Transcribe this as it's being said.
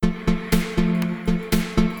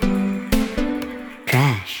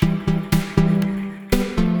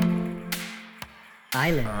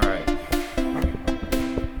Island. Alright.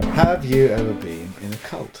 Have you ever been in a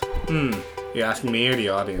cult? You asking me or the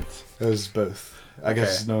audience? It was both. I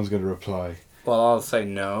guess no one's going to reply. Well, I'll say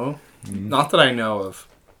no. Not that I know of.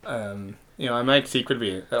 I might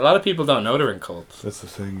secretly... A lot of people don't know they're in cults That's the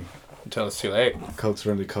thing. until it's too late. Cults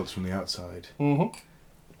are only cults from the outside. Mm-hmm.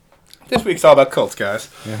 This week's all about cults, guys.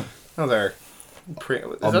 Yeah. Oh, they're...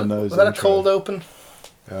 On the nose Was that a intro. cold open?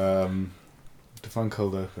 Define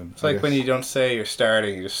cold open. It's like when you don't say you're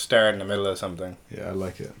starting, you just start in the middle of something. Yeah, I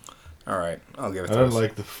like it. Alright, I'll give it I to don't us.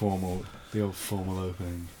 like the old formal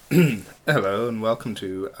opening. Hello and welcome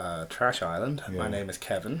to Trash Island. Yeah. My name is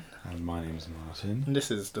Kevin, And my name's Martin. and this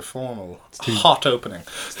is the formal, too- hot opening.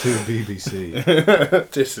 It's to the BBC.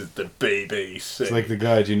 This is the BBC. It's like the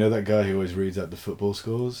guy, do you know that guy who always reads out the football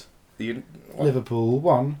scores? What? Liverpool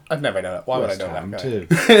 1. I'd never know that. Why would I West know Ham that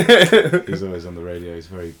guy? 2. He's always on the radio. He's a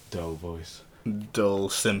very dull voice. Dull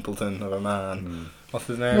simpleton of a man. What's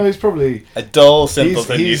his No, name? he's probably... A dull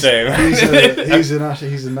simpleton, you say. He's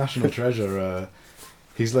a national treasure.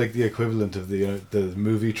 He's like the equivalent of the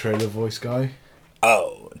movie trailer voice guy.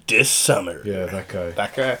 Oh, this summer. Yeah, that guy.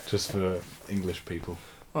 That guy? Just for English people.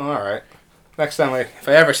 Oh, alright. Next time, if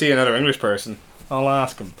I ever see another English person, I'll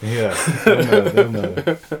ask him. Yeah, they'll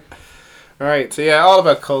know. Alright, so yeah, all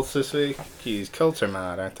about cults this week. Jeez, cults are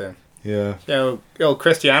mad, aren't they? Yeah. Yeah,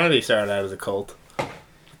 Christianity started out as a cult.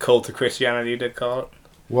 Cult of Christianity, they'd call it.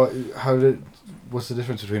 What's the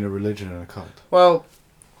difference between a religion and a cult? Well,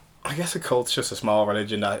 I guess a cult's just a small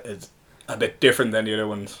religion that is a bit different than the other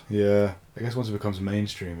ones. Yeah, I guess once it becomes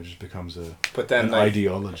mainstream, it just becomes But then, an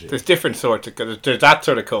ideology. there's different sorts of... There's that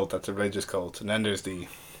sort of cult that's a religious cult, and then there's the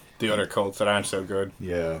other cults that aren't so good.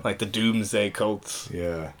 Yeah, Like the doomsday cults,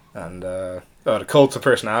 yeah, and the cults of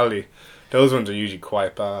personality. Those ones are usually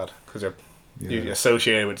quite bad, because they're usually yeah.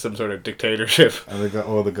 associated with some sort of dictatorship. And they got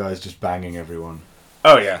all the guys just banging everyone.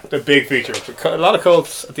 Oh yeah, the big feature. A lot of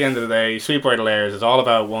cults, at the end of the day, sweep away the layers, is all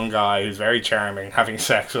about one guy who's very charming, having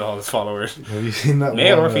sex with all his followers. Have you seen that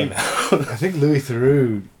Male one? or female. I think Louis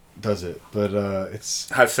Theroux does it, but it's...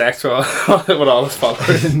 Has sex with all his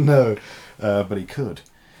followers. No, but he could.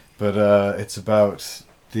 But it's about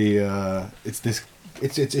the...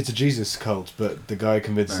 It's a Jesus cult, but the guy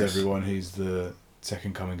convinces Nice. everyone he's the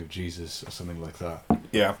second coming of Jesus or something like that.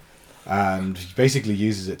 Yeah. And he basically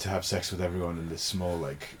uses it to have sex with everyone in this small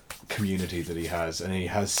community that he has, and he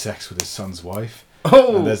has sex with his son's wife.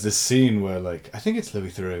 Oh! And there's this scene where I think it's Louis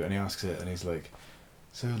Theroux, and he asks it, and he's like,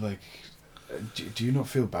 so do you not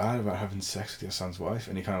feel bad about having sex with your son's wife?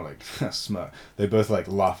 And he kind of smart. They both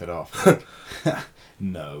laugh it off.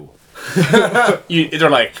 No. They're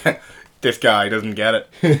like, this guy doesn't get it.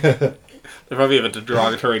 They probably have a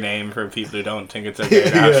derogatory name for people who don't think it's okay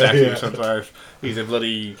to have sex with your son's wife. He's a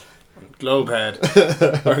bloody globehead.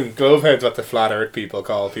 Or globehead's what the flat earth people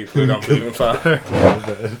call people who don't believe in flat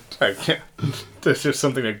earth. That's just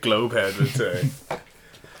something a globehead would say.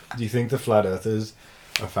 Do you think the flat earthers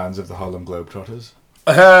are fans of the Harlem Globetrotters?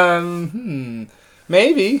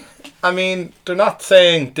 Maybe. I mean, they're not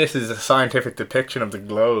saying this is a scientific depiction of the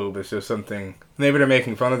globe. It's just something... Maybe they're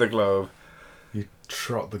making fun of the globe. You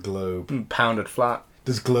trot the globe. And pound it flat.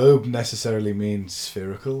 Does globe necessarily mean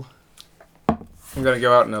spherical? I'm going to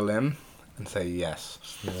go out on a limb and say yes.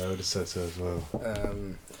 Yeah, I would have said so as well.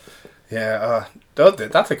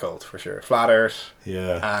 That's a cult for sure. Flat Earth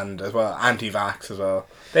Yeah, and as well anti-vax as well.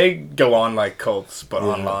 They go on like cults but Yeah.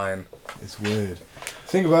 online. it's weird. The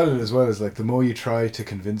thing about it as well is the more you try to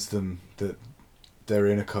convince them that they're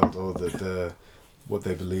in a cult or that what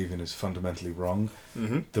they believe in is fundamentally wrong,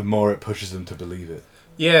 the more it pushes them to believe it.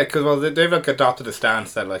 Yeah, because they've adopted a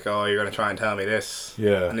stance that oh, you're going to try and tell me this,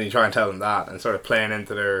 Yeah, and then you try and tell them that, and sort of playing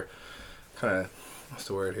into their kind of what's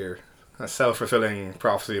the word here, self-fulfilling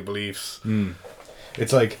prophecy of beliefs.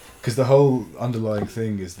 it's because the whole underlying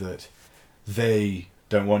thing is that they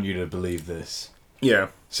don't want you to believe this. Yeah.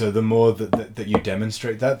 So the more that you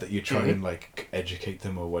demonstrate that you try and educate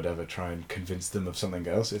them or whatever, try and convince them of something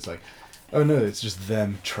else, it's oh no, it's just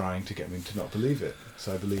them trying to get me to not believe it,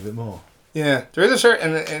 so I believe it more. Yeah, there is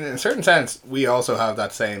in a certain sense, we also have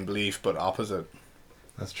that same belief, but opposite.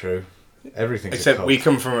 That's true. Everything's Except a cult. we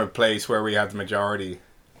come from a place where we have the majority,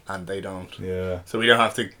 and they don't. Yeah. So we don't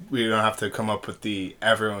have to come up with the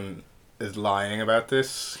everyone is lying about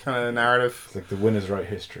this kind of narrative It's the winners write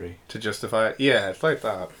history. to justify it. Yeah, it's like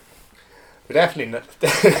that. But definitely,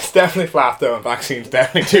 it's definitely flat though, and vaccines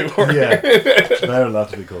definitely do work. Yeah. They're allowed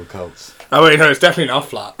to be called cults. Oh wait, no, it's definitely not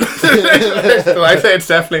flat. So I say it's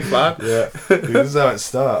definitely flat. Yeah. This is how it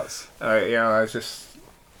starts. I was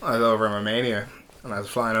over in Romania, and I was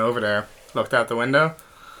flying over there, looked out the window,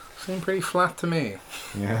 seemed pretty flat to me.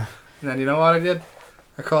 Yeah. And then you know what I did?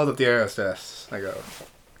 I called up the air hostess. I go,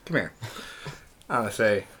 come here. And I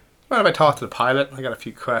say, mind if I talk to the pilot? I got a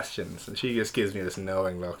few questions. And she just gives me this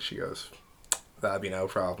knowing look. She goes, that'll be no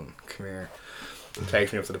problem. Come here. And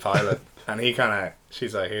takes me up to the pilot. And he kind of,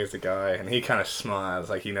 she's like, here's the guy. And he kind of smiles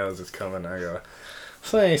like he knows it's coming. I go,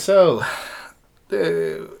 say, so,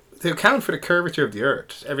 to account for the curvature of the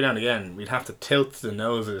Earth, every now and again, we'd have to tilt the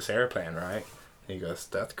nose of this airplane, right? And he goes,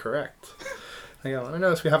 that's correct. I go, I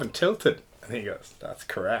notice we haven't tilted. And he goes, that's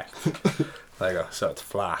correct. I go, so it's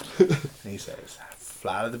flat. And he says,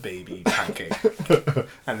 flat as the baby pancake.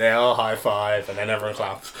 And they all high five, and then everyone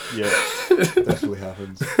claps. Yeah, definitely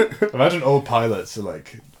happens. Imagine all pilots are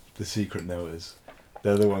like the secret knowers.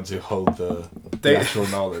 They're the ones who hold the actual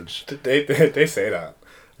knowledge. They say that.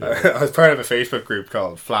 Yeah. I was part of a Facebook group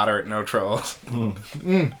called Flat Earth No Trolls.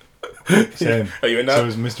 Same. Are you in that?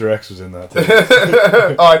 So Mr. X was in that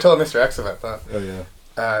too. Oh, I told Mr. X about that. Oh yeah.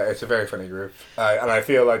 It's a very funny group. And I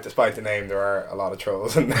feel like despite the name, there are a lot of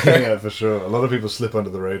trolls in there. Yeah, for sure. A lot of people slip under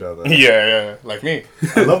the radar there. Yeah, like me.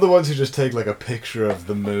 I love the ones who just take like a picture of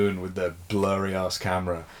the moon with their blurry ass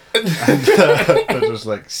camera. And they're just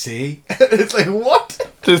like, see? It's like, what?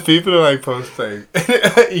 There's people who like post like,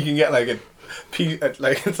 you can get like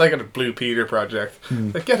like it's like a Blue Peter project.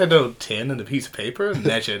 Like get an old tin and a piece of paper and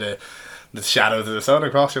measure the shadows of the sun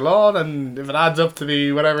across your lawn, and if it adds up to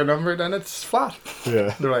be whatever number, then it's flat.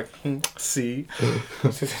 Yeah. They're like, see?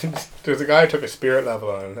 There's a guy who took a spirit level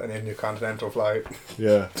on an intercontinental flight.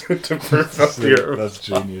 Yeah. to prove up the Earth. That's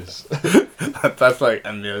genius. That's like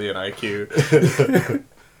 1,000,000 IQ.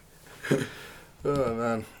 Oh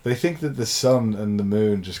man. They think that the sun and the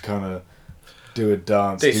moon just kind of do a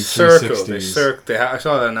dance. They do circle. 360s. I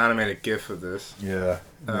saw an animated GIF of this. Yeah.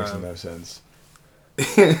 Makes no sense.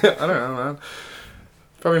 I don't know, man.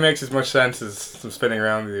 Probably makes as much sense as some spinning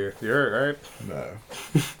around the Earth, right? No.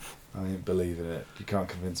 I ain't believing it. You can't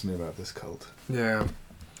convince me about this cult. Yeah.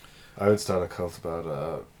 I would start a cult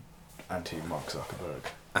about anti-Mark Zuckerberg.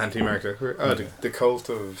 Anti-Mark Zuckerberg? Oh, Yeah. the cult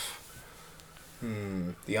of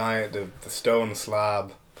the stone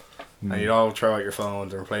slab. And you'd all throw out your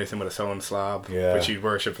phones and replace them with a stone slab, which you'd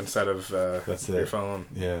worship instead of your phone.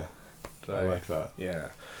 Yeah. So, I like that. Yeah.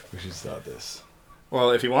 We should start this. Well,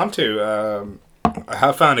 if you want to, I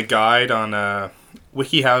have found a guide on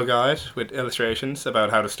WikiHow guide with illustrations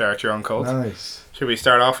about how to start your own cult. Nice. Should we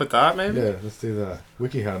start off with that, maybe? Yeah, let's do that.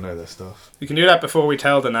 WikiHow know their stuff. We can do that before we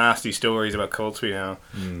tell the nasty stories about cults we know.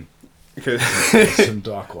 Because some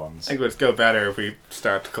dark ones. I think it would go better if we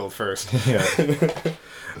start the cult first. Yeah.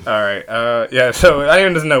 Alright, so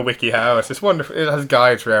anyone doesn't know WikiHow, it's just wonderful. It has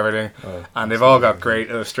guides for everything. And they've all got great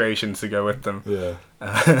illustrations to go with them. Yeah.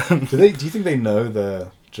 Do you think they know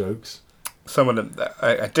their jokes? Some of them,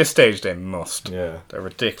 at this stage, they must. Yeah. They're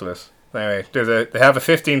ridiculous. Anyway, they have a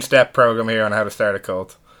 15-step program here on how to start a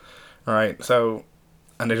cult. Alright, so,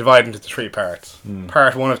 and they divide into 3 parts.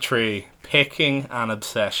 Part 1 of 3, picking an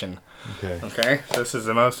obsession. Okay, so this is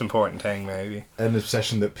the most important thing, maybe. An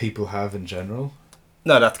obsession that people have in general?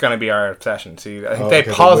 No, that's going to be our obsession. See, I think they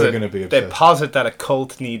posit that a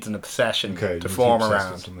cult needs an obsession to form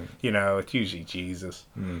around. You know, it's usually Jesus.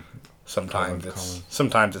 Sometimes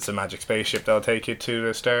it's a magic spaceship that'll take you to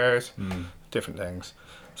the stars. Different things.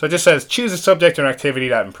 So it just says choose a subject or an activity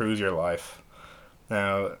that improves your life.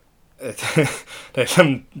 Now, there's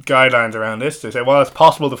some guidelines around this. They say, well, it's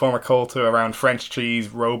possible to form a cult around French cheese,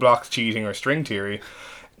 Roblox cheating, or string theory.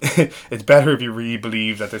 It's better if you really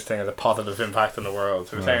believe that this thing has a positive impact on the world.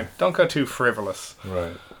 So we're saying, don't go too frivolous.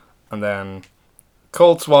 Right. And then,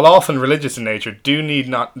 cults, while often religious in nature, do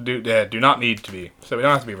not need to be. So we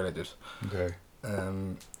don't have to be religious. Okay.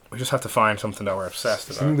 We just have to find something that we're obsessed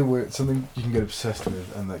about. Something you can get obsessed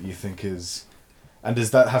with and that you think is... And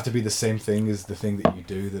does that have to be the same thing as the thing that you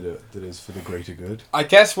do that is for the greater good? I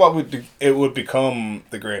guess it would become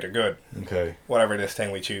the greater good. Okay. Whatever this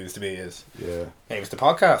thing we choose to be is. Yeah. Maybe it's the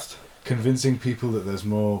podcast. Convincing people that there's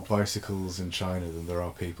more bicycles in China than there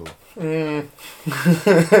are people.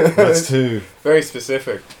 That's 2. Very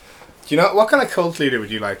specific. Do you know, what kind of cult leader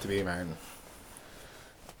would you like to be, Martin?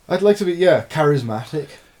 I'd like to be, charismatic.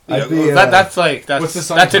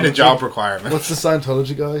 That's in the job requirement. What's the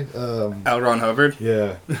Scientology guy? L. Ron Hubbard.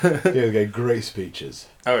 Yeah. He'll get great speeches.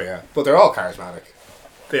 Oh yeah, but they're all charismatic.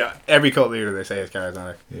 Yeah, every cult leader they say is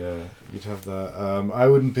charismatic. Yeah, you'd have that. I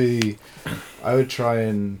wouldn't be. I would try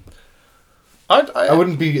and. I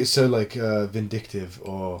wouldn't be so vindictive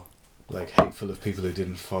or hateful of people who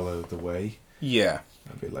didn't follow the way. Yeah.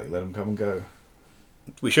 I'd be like, let them come and go.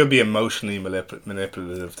 We should be emotionally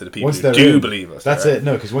manipulative to the people who do believe us. That's it.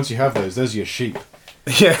 No, because once you have those are your sheep.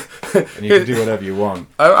 Yeah. and you can do whatever you want.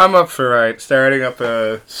 I'm up for starting up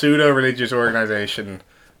a pseudo-religious organisation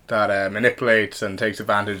that manipulates and takes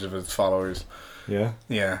advantage of its followers. Yeah?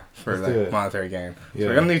 Yeah, for Let's do it. monetary gain. Yeah. So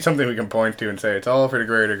we're going to need something we can point to and say it's all for the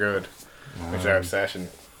greater good, which is our obsession.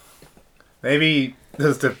 Maybe the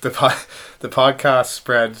podcast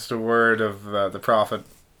spreads the word of the prophet,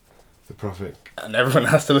 The Prophet. and everyone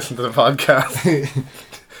has to listen to the podcast.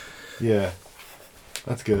 Yeah.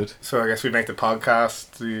 That's good. So I guess we make the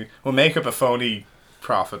podcast, we'll make up a phony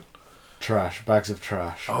prophet. Trash. Bags of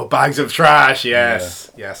trash. Oh, bags of trash,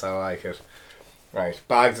 yes. Yes, I like it. Right,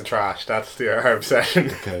 bags of trash, that's our obsession.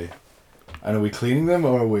 Okay. And are we cleaning them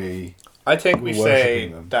or are we... I think we say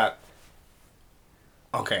worshipping them? that,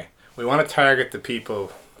 okay, we want to target the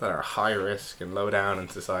people that are high risk and low down in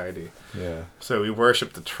society. Yeah. So we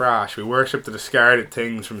worship the trash, we worship the discarded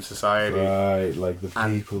things from society. Right, like the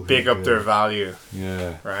And people who big up do. their value,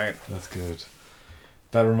 Yeah, right? that's good.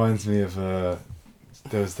 That reminds me of there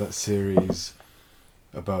was that series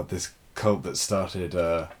about this cult that started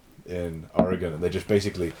in Oregon, and they just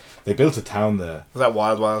basically they built a town there. Was that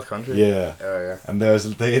Wild Wild Country? Yeah. Oh, yeah. And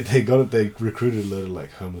they recruited a load of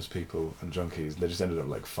like homeless people and junkies. They just ended up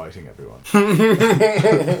like fighting everyone.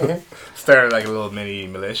 Started like a little mini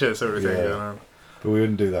militia sort of thing Yeah. going on. But we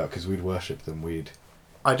wouldn't do that because we'd worship them.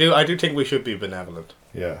 I do think we should be benevolent.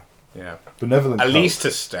 Yeah, Yeah. benevolent. At cult. least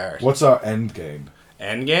to start. What's our end game?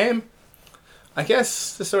 Endgame? I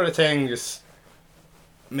guess the sort of thing just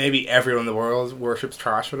maybe everyone in the world worships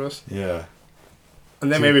trash with us. Yeah.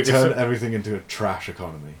 And then To maybe we can turn everything into a trash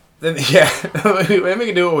economy. then then we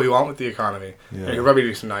can do what we want with the economy. Yeah. We can probably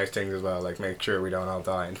do some nice things as well, like make sure we don't all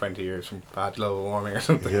die in 20 years from bad global warming or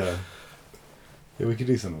something. Yeah. Yeah, we could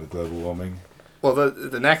do something with global warming. Well,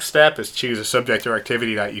 the next step is choose a subject or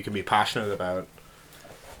activity that you can be passionate about.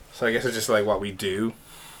 So I guess it's just like what we do.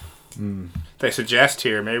 Mm. They suggest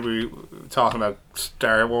here maybe we talking about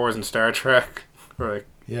Star Wars and Star Trek, or like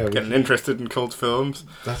Yeah, getting interested in cult films,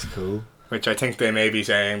 that's cool. which I think they may be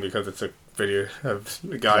saying because it's a video of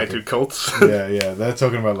a guide to cults. Yeah, they're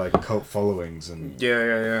talking about like cult followings and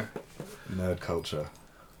yeah. nerd culture.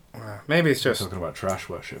 Maybe it's They're just talking about trash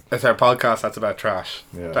worship. it's our podcast that's about trash.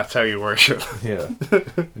 Yeah. That's how you worship. Yeah.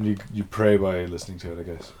 And you pray by listening to it, I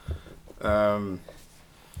guess.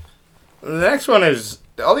 The next one is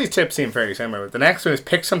all these tips seem fairly similar. But the next one is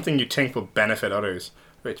pick something you think will benefit others.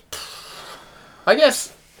 Which I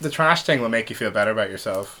guess the trash thing will make you feel better about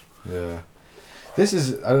yourself. Yeah. I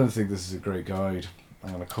don't think this is a great guide.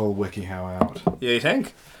 I'm going to call WikiHow out. Yeah, you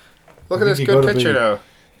think? Look I at think this you good gotta picture be- though.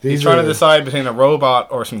 These He's trying are- to decide between a robot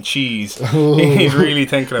or some cheese. He's really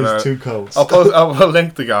thinking about There's it. two cults. I'll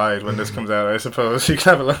link the guide when this comes out, I suppose. You can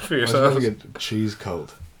have a look for yourself. Imagine having a cheese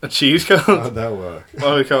cult. A cheese code? How'd that work? What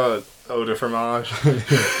do we call it? Eau de fromage.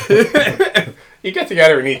 You get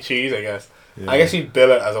together and eat cheese, I guess. Yeah. I guess you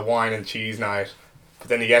bill it as a wine and cheese night. But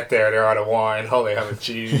then you get there, they're out of wine. All they have is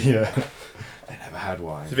cheese. Yeah. They never had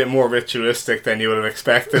wine. It's a bit more ritualistic than you would have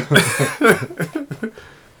expected.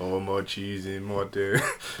 Oh, more cheesy, more do.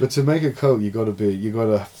 But to make a cult, you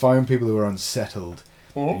gotta find people who are unsettled,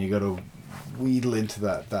 and you gotta wheedle into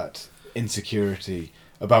that insecurity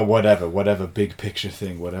about whatever big picture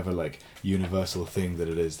thing, whatever like universal thing that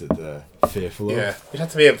it is that they're fearful of. Yeah, you'd have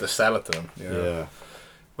to be able to sell it to them. You know? Yeah.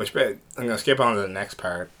 Which bit? I'm going to skip on to the next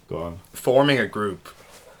part. Go on. Forming a group.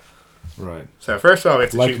 Right. So first of all, we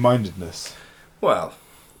have to choose. Like-mindedness. Well,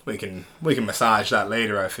 we can massage that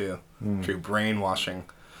later. I feel through brainwashing.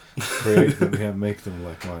 Create them, yeah, make them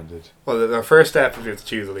like-minded. Well, the first step is we have to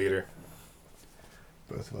choose a leader.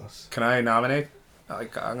 Both of us. Can I nominate? I'm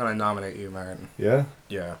going to nominate you, Martin. Yeah?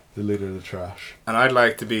 Yeah. The leader of the trash. And I'd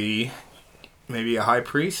like to be maybe a high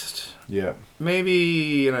priest, Yeah.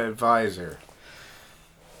 maybe an advisor.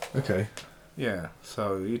 Okay. Yeah.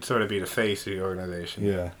 So you'd sort of be the face of the organization.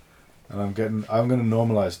 Yeah. And I'm gonna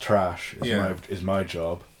normalize trash Yeah. is my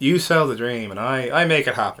job. You sell the dream, and I make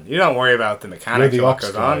it happen. You don't worry about the mechanics You're the of what ops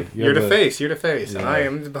goes guy. on. You're You're the the- face. You're the face, and Yeah. I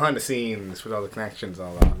am behind the scenes with all the connections, and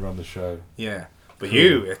all that. Run the show. Yeah. But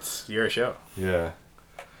Cool. it's your show. Yeah.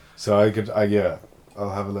 So I'll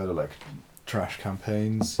have a load of like trash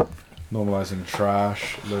campaigns, normalizing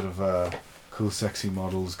trash, a load of cool sexy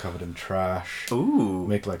models covered in trash. Ooh.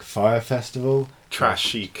 Make like fire festival. Trash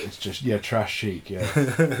chic. It's just trash chic, yeah.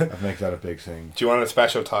 I'd make that a big thing. Do you want a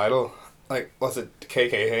special title? Like, what's it?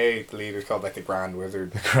 KKK, the leader's called like the Grand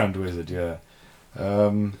Wizard. The Grand Wizard, yeah.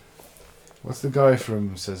 What's the guy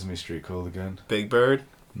from Sesame Street called again? Big Bird.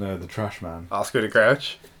 No, the Trash Man. Oscar the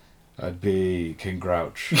Grouch. I'd be King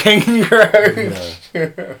Grouch. King Grouch.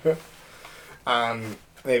 Yeah. And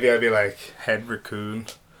maybe I'd be like Head Raccoon.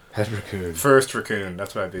 Head raccoon. First raccoon,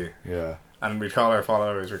 that's what I'd be. Yeah. And we'd call our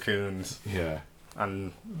followers raccoons. Yeah.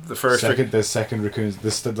 And the first... There's second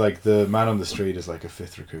raccoons. Like, the man on the street is like a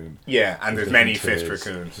fifth raccoon. Yeah, and there's many fifth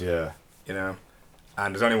raccoons. Yeah. You know?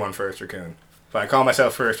 And there's only one first raccoon. But I call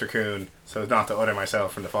myself first raccoon, so as not to utter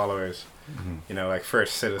myself from the followers. Mm-hmm. You know, like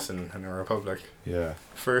first citizen in the Republic. Yeah.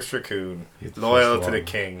 First raccoon. The Loyal first to the one.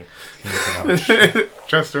 king. King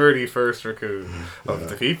Trustworthy first raccoon. Yeah. Of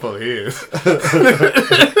the people he is.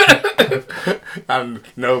 And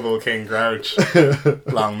noble King Grouch.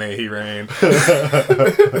 Long may he reign.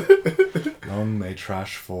 Long may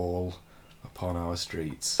trash fall upon our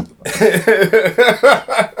streets.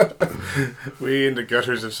 We in the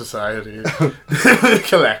gutters of society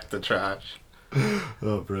collect the trash.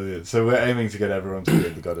 Oh, brilliant. So we're aiming to get everyone to be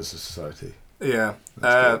in the goddess of society. Yeah.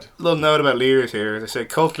 That's good. Little note about leaders here. They say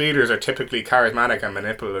cult leaders are typically charismatic and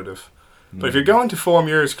manipulative. But if you're going to form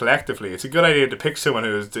yours collectively, it's a good idea to pick someone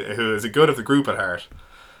who is the good of the group at heart.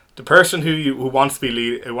 The person who wants to be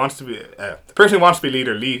leader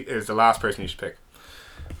is the last person you should pick.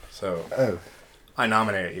 So I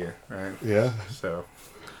nominate you, right? Yeah. So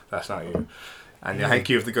that's not you, and I think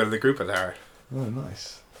you have the good of the group at heart. Oh,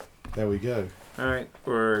 nice. There we go. All right,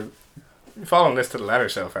 we're following this to the letter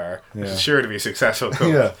so far, which Yeah. is sure to be successful.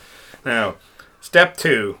 Cult. Yeah. Now, step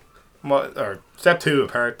 2, or step 2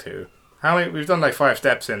 of part 2. How many? We've done like 5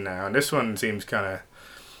 steps in now, and this one seems kind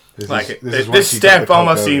of like this step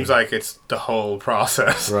almost seems like it's the whole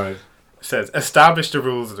process. Right. It says establish the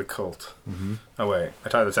rules of the cult. Mm-hmm. Oh wait, I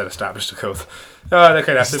thought it said establish the cult. Oh,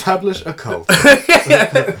 okay, that's it. Establish a cult.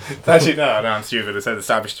 Actually, no, I'm stupid. It said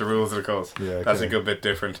establish the rules of the cult. Yeah, okay. That's a good bit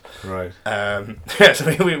different. Right. Yeah, so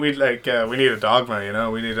we like we need a dogma, you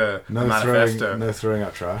know. We need a manifesto. No throwing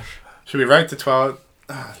out trash. Should we write the 12?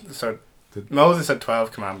 So Moses had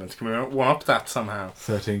 12 commandments. Can we one up that somehow?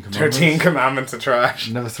 13 commandments. 13 commandments of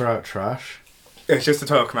trash. Never throw out trash. It's just a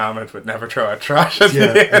 12 commandment, but never throw out trash. At Yeah,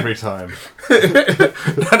 the end. every time.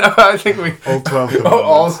 No, I think we All 12 commandments.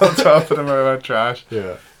 all 12 of them are about trash.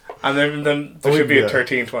 Yeah. And then there should be a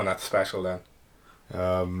 13th one that's special then.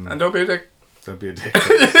 And don't be a dick. Don't be a dick.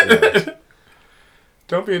 Yeah.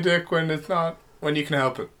 Don't be a dick when it's not, when you can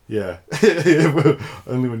help it. Yeah.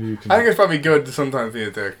 Only when you can. I think it's probably good to sometimes be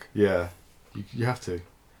a dick. Yeah. You have to.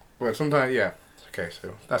 But sometimes, yeah. Okay,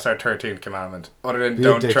 so that's our 13th commandment. Other than Be a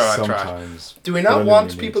don't dick throw out sometimes. trash. Do we but not only want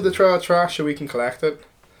when you people need to throw out trash so we can collect it?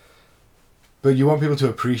 But you want people to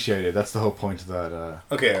appreciate it. That's the whole point of that.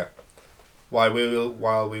 Okay. While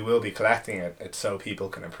we will be collecting it, it's so people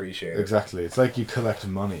can appreciate it. Exactly. It's like you collect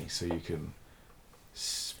money so you can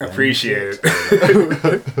Appreciate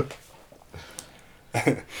it.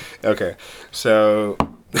 Okay, so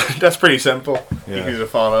that's pretty simple. Yeah. Easy to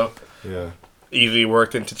follow. Yeah. Easily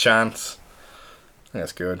worked into chants.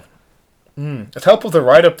 That's good. It's helpful to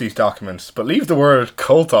write up these documents, but leave the word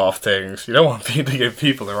cult off things. You don't want to give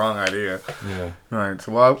people the wrong idea. Yeah. Right,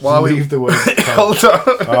 so while we... leave the word cult. Cult off.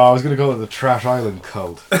 Oh, I was going to call it the Trash Island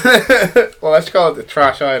cult. Well, let's call it the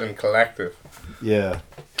Trash Island Collective. Yeah.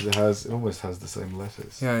 Because it almost has the same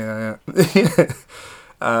letters. Yeah.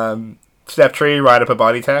 Step 3, write up a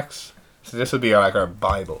body text. So this would be like our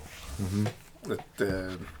Bible. Mm-hmm.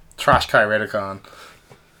 The Trash Kyriticon.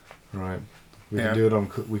 Right. We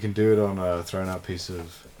can do it on a thrown out piece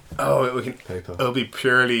of paper. It'll be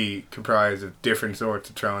purely comprised of different sorts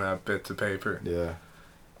of thrown out bits of paper. Yeah.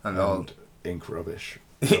 And all ink rubbish.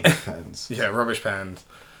 Rubbish pens. Yeah, rubbish pens.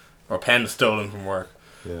 Or pens stolen from work.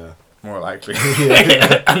 Yeah. More likely.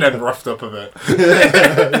 And then roughed up a bit.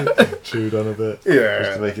 Chewed on a bit. Yeah.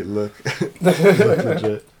 Just to make it look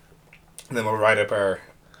legit. And then we'll write up our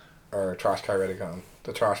Trash Kyriticon.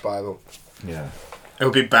 The Trash Bible. Yeah.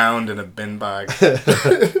 It'll be bound in a bin bag.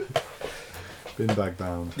 Bin bag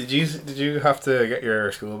bound. Did you have to get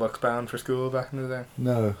your school books bound for school back in the day?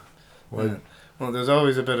 No. Why? Yeah. Well, there's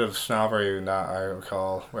always a bit of snobbery in that, I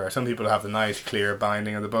recall, where some people have the nice, clear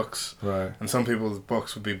binding of the books, Right. and some people's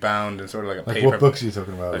books would be bound in sort of like a Like paper. what books are you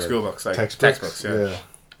talking about? Like school books, like textbooks. yeah.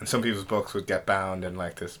 And some people's books would get bound in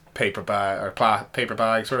like this paper bag or paper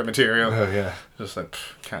bag sort of material. Oh yeah. Just like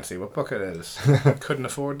can't see what book it is. Couldn't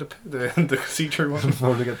afford the see-through one. Couldn't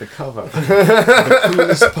afford to get the cover. The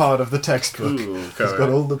coolest part of the textbook. It's got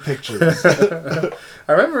all the pictures.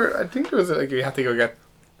 I remember. I think there was like you had to go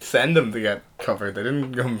send them to get covered. They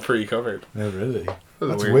didn't come pre-covered. No, really.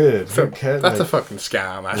 That's weird. So, that's a fucking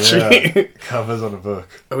scam, actually. Yeah, covers on a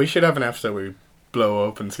book. We should have an episode where we blow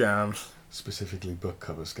open scams. Specifically book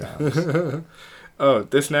cover scams. Oh,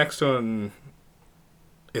 this next one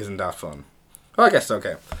isn't that fun. Oh, I guess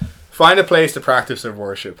okay. Find a place to practice their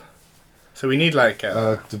worship. So we need like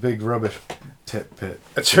the big rubbish pit.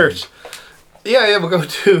 a church. Yeah, we'll go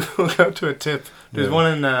to a tip. There's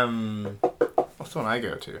one in what's the one I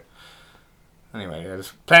go to? Anyway,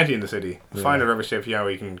 there's plenty in the city. Find a rubbish tip, where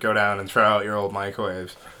you can go down and throw out your old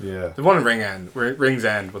microwaves. Yeah. The one in Rings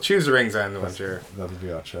End. We'll choose the Rings End one, sure. That'll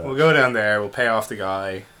be our church. We'll go down there. We'll pay off the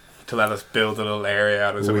guy to let us build a little area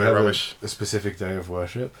out of some of the rubbish. A specific day of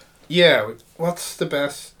worship. Yeah. What's the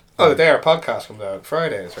best? Oh, the day our podcast comes out.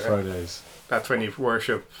 Fridays, right? Fridays. That's when you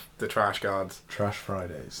worship the trash gods. Trash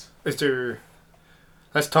Fridays. Is there...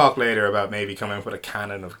 Let's talk later about maybe coming up with a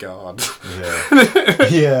canon of gods. Yeah.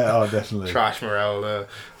 Yeah, oh, definitely. Trash Merelda.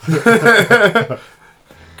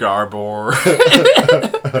 Garbor.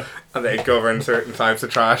 And they govern certain types of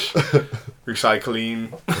trash. Recycling.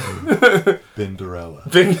 Binderella.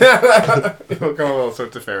 People come up with all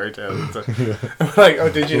sorts of fairy tales. Like, oh,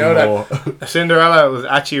 did you know that Cinderella was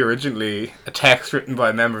actually originally a text written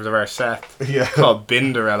by members of our sect called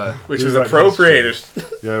Binderella, which was appropriated.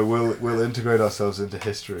 Yeah, we'll integrate ourselves into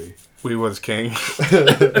history. We was king.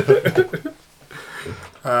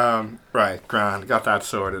 Right, grand. Got that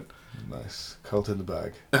sorted. Nice. Cult in the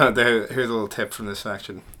bag. Here's a little tip from this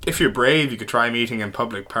section. If you're brave, you could try meeting in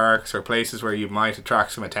public parks or places where you might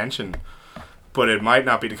attract some attention, but it might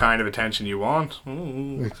not be the kind of attention you want.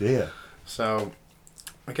 Ooh. Yeah. So,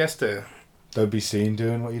 I guess don't be seen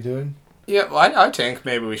doing what you're doing. Yeah, well, I think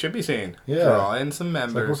maybe we should be seen. Yeah. Draw in some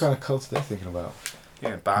members. Like, what kind of cults are they thinking about?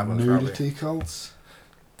 Yeah, bad ones Nudity probably. cults?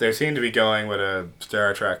 They seem to be going with a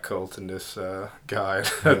Star Trek cult in this guide.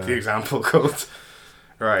 The example cult.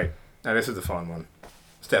 Right. Now this is the fun one.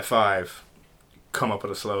 Step 5. Come up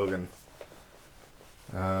with a slogan.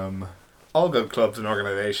 All good clubs and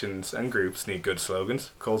organisations and groups need good slogans,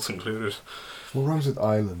 cults included. What rhymes with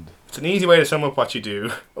island? It's an easy way to sum up what you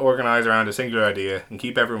do, organise around a singular idea, and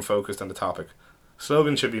keep everyone focused on the topic.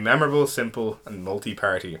 Slogans should be memorable, simple, and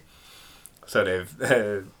multi-party. So they've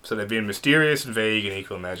been mysterious and vague in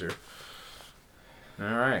equal measure.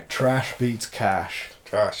 Alright. Trash beats cash.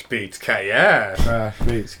 Trash beats cash, yeah. Trash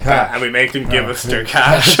beats cash. And we make them give us their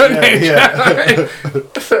cash. Yeah.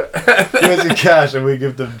 Give us your cash and we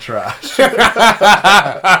give them trash.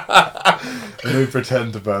 And we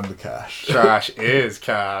pretend to burn the cash. Trash is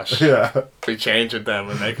cash. Yeah. We change it then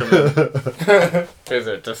when they come in. Is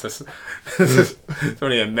it just this? It's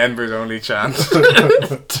only a members only chant.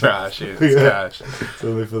 Trash is cash. It's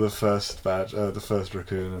only for the first batch, the first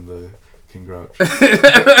raccoon and the King Grouch.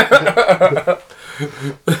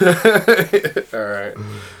 Alright.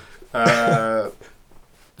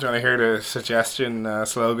 Do you want to hear the suggestion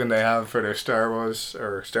slogan they have for their Star Wars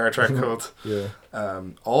or Star Trek cult? Yeah.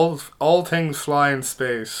 All things fly in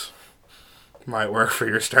space might work for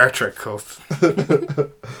your Star Trek cult.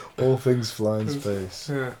 All things fly in space.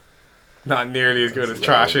 Yeah. Not nearly as good as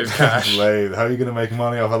Trash is Cash. Lame. How are you going to make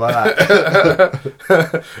money off of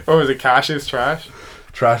that? Or was it Cash is Trash?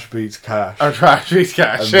 Trash beats cash. Or Trash beats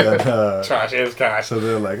Cash. And then, Trash is Cash. So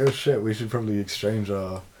they're like, oh shit, we should probably exchange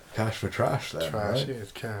our cash for trash then. Trash right?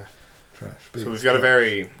 is Cash. Trash beats So we've got a cash.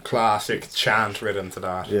 very classic chant rhythm to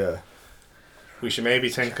that. Yeah. We should maybe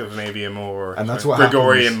think of maybe a more And that's what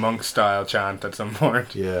Gregorian happens. monk style chant at some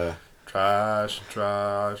point. Yeah. Trash,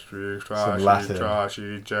 trash, trash, Latin. trash,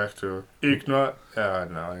 ejector, ignore. I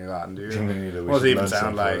don't know any Latin, do I think we you? need to- we What does should it even learn sound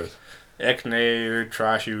some like? for it. Ekne,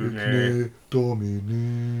 trashu, ne.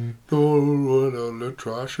 Domini. Don't run on the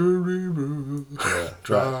trashery room. Yeah.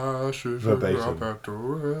 Trash is Verbatim.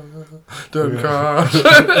 the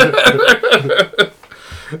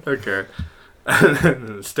Okay. And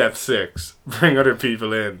then step 6. Bring other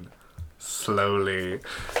people in. Slowly.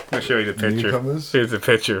 I'll show you the picture. Newcomers? Here's the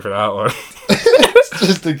picture for that one. It's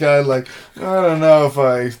just a guy like, I don't know if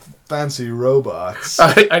I fancy robots.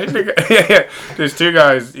 I didn't think. Yeah. There's two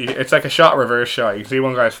guys. It's like a shot, reverse shot. You can see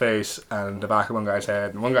one guy's face and the back of one guy's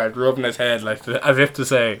head, and one guy's rubbing his head like as if to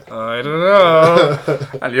say, "I don't know,"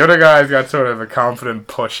 and the other guy's got sort of a confident,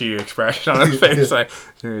 pushy expression on his face, like,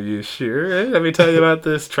 "Are you sure? Let me tell you about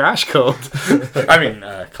this trash cult. I mean,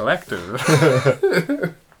 collective."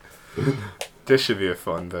 This should be a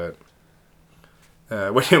fun bit.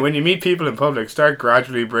 When you meet people in public, start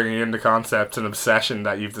gradually bringing in the concepts and obsession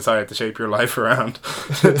that you've decided to shape your life around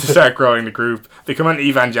to start growing the group. Become an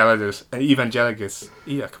evangelist.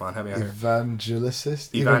 Yeah, come on, help me out here.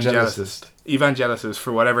 Evangelicist. Evangelicist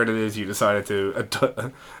for whatever it is you decided to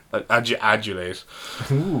adulate.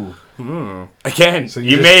 Ooh. Again, So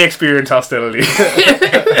you may experience hostility.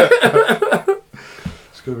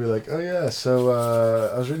 It's going to be like, oh yeah, so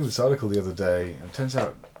I was reading this article the other day, and it turns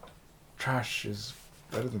out trash is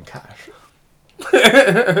better than cash.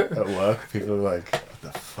 At work, people are like, what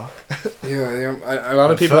the fuck? Yeah, a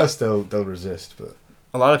lot of At people. first they'll resist, but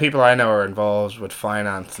A lot of people I know are involved with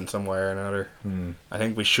finance in some way or another. Hmm. I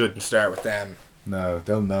think we shouldn't start with them. No,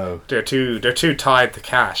 they'll know. They're too tied to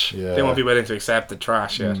cash. Yeah. They won't be willing to accept the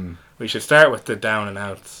trash yet. Hmm. We should start with the down and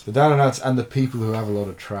outs. The down and outs and the people who have a lot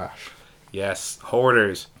of trash. Yes,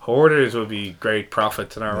 hoarders. Hoarders will be great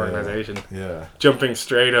profits in our Yeah. organisation. Yeah. Jumping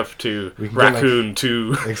straight up to We can get, raccoon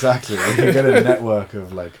to... Exactly. We can get a network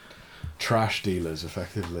of like trash dealers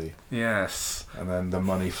effectively, Yes. and then the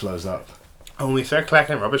money flows up. And we start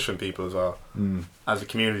collecting rubbish from people as well. Mm. As a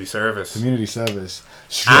community service. Community service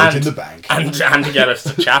straight in the bank. And to get us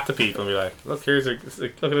to chat to people and be like, look, look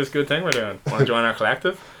at this good thing we're doing. Want to join our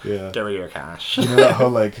collective? Yeah. Get rid of your cash. You know that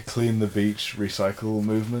whole like clean the beach recycle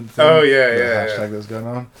movement thing? Oh, yeah, The yeah, hashtag yeah. that was going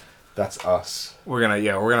on? That's us. We're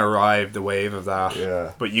gonna ride the wave of that.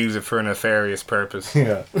 Yeah. But use it for a nefarious purpose.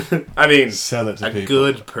 Yeah. I mean, Sell it to a people.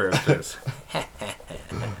 good purpose.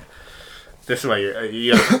 This is why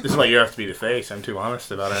this is why you have to be the face. I'm too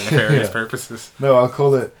honest about our nefarious Yeah. purposes. No, I'll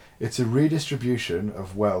call it, it's a redistribution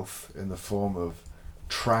of wealth in the form of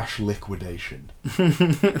trash liquidation.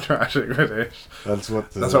 Trash liquidation. That's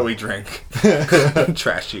what we drink.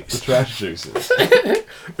 Trash the juice. trash juices.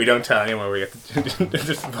 We don't tell anyone where we get this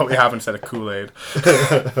is what we have instead of Kool-Aid.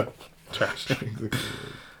 Trash.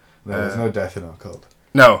 No, there's no death in our cult.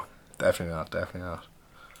 No, definitely not. Definitely not.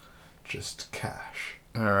 Just cash.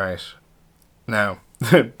 All right. Now,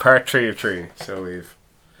 part 3 of 3. So we've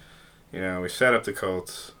set up the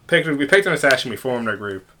cults. We picked on a session. We formed our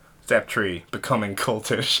group. Step 3, becoming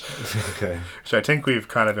cultish. Okay. So I think we've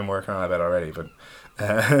kind of been working on a bit already. But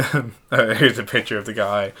here's a picture of the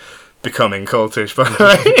guy becoming cultish. But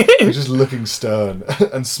He's just looking stern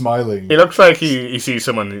and smiling. he looks like he sees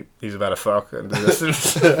someone he's about to fuck in the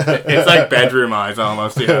distance. It's like bedroom eyes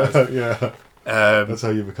almost. He has. Yeah. Um, That's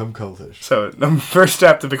how you become cultish. So, the first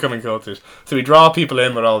step to becoming cultish. So we draw people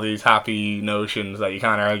in with all these happy notions that you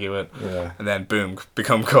can't argue with. Yeah. And then, boom,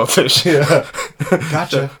 become cultish. Yeah.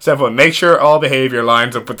 Gotcha. Step 1, make sure all behaviour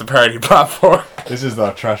lines up with the party platform. This is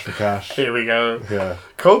our trash for cash. Here we go. Yeah.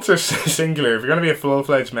 Cults are singular. If you're going to be a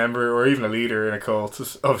full-fledged member or even a leader in a cult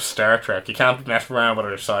of Star Trek, you can't mess around with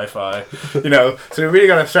other sci-fi. So we really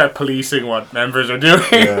got to start policing what members are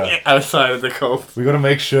doing outside of the cult. We got to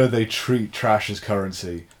make sure they treat trash as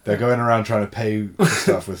currency. They're going around trying to pay for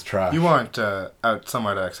stuff with trash. You weren't out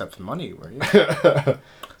somewhere to accept money, were you?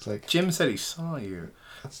 It's like, Jim said he saw you.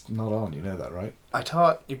 that's not on, you know that, right? I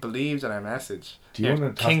thought you believed in our message. Do you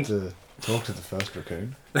want to have to talk to the first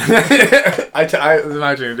raccoon? I was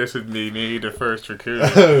imagining this would be me, the first raccoon.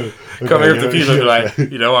 Coming up to people and be like,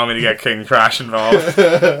 you don't want me to get King Trash involved.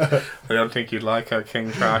 I don't think you'd like how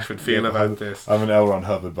King Trash would feel about this. I'm an L. Ron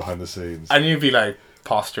Hubbard behind the scenes. And you'd be like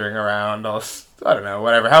posturing around, I don't know,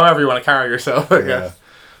 whatever. However you want to carry yourself, I guess.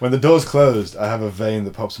 When the door's closed, I have a vein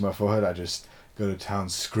that pops in my forehead. I just go to town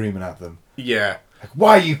screaming at them. Yeah. Like,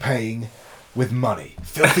 why are you paying with money?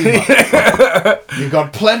 Filthy money. You've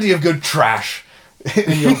got plenty of good trash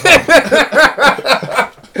in your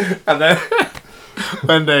And then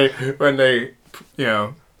when they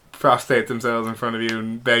prostrate themselves in front of you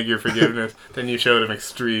and beg your forgiveness, then you show them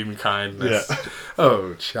extreme kindness. Yeah.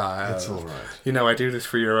 Oh, child. It's all right. I do this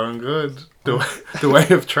for your own good. The way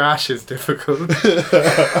of trash is difficult.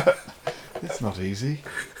 It's not easy.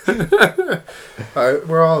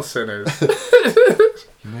 We're all sinners.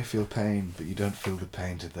 You may feel pain, but you don't feel the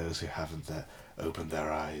pain to those who haven't opened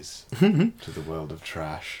their eyes to the world of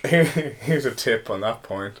trash. Here's a tip on that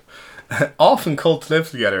point. Often cults live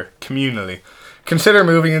together, communally. Consider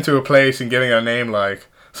moving into a place and giving it a name like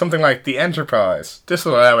something like the Enterprise. This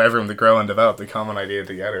will allow everyone to grow and develop the common idea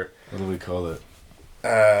together. What do we call it?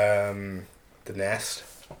 The Nest.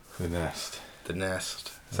 The Nest. The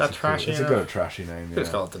Nest. Is That's that trashy? It's a good trashy name, Could just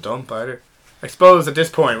yeah. call it the Dump either. I suppose at this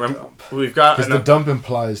point when we've got Because the dump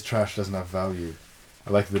implies trash doesn't have value.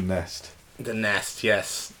 I like the Nest. the Nest,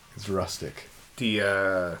 yes, It's rustic.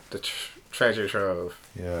 the treasure trove.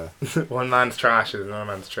 Yeah. One man's trash is another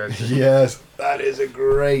man's treasure. Yes, that is a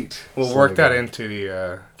great. We'll work that into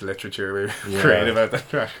the literature we create about that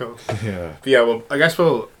trash cult. Yeah. But yeah, well, I guess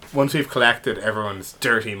once we've collected everyone's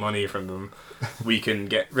dirty money from them, we can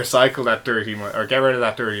recycle that dirty money or get rid of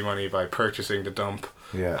that dirty money by purchasing the dump.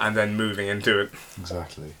 Yeah. And then moving into it.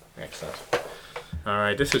 Exactly. Excellent. All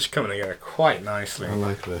right, this is coming together quite nicely. I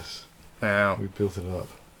like this. Now, We built it up.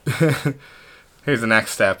 here's the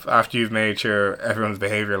next step. After you've made sure everyone's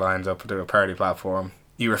behaviour lines up to a party platform,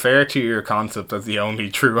 you refer to your concept as the only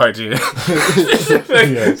true idea.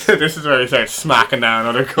 Yes. This is where you start smacking down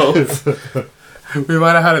other cults. We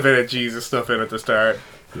might have had a bit of Jesus stuff in at the start,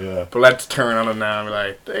 Yeah. but let's turn on him now and be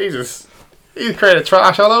like, Jesus, he's created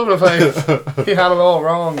trash all over the place. He had it all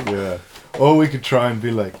wrong. Yeah. Or we could try and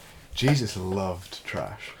be like, Jesus loved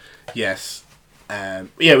trash. Yes.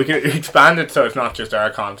 Yeah, we can expand it so it's not just our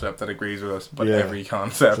concept that agrees with us, but every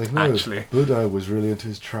concept, it's like, no, actually. Buddha was really into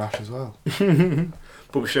his trash as well.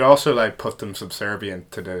 But we should also, like, put them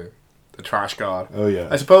subservient to the trash god. Oh, yeah.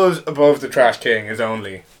 I suppose above the trash king is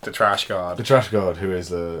only the trash god. The trash god, who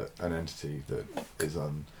is an entity that is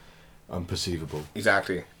unperceivable.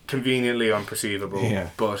 Exactly. Conveniently unperceivable. Yeah.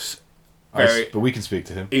 But But we can speak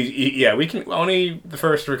to him. Yeah, we can. Only the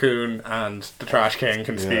first raccoon and the trash king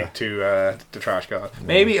can speak to the trash god. Yeah.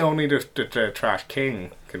 Maybe only the trash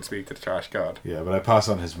king can speak to the trash god. Yeah, but I pass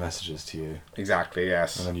on his messages to you. Exactly.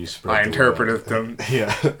 Yes. And then you spread. I interpreted them.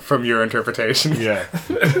 Yeah. From your interpretation. Yeah.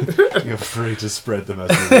 You're free to spread the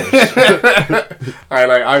messages.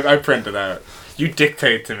 I printed out. You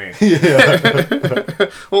dictate to me. Yeah.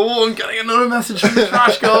 Oh, I'm getting another message from the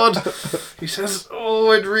trash god. He says, "Oh,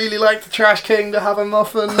 I'd really like the trash king to have a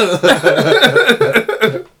muffin."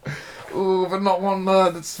 Oh, but not one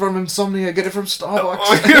that's from Insomnia. Get it from Starbucks.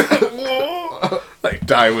 Like,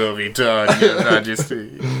 thy will be done, your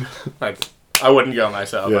majesty. Like, I wouldn't go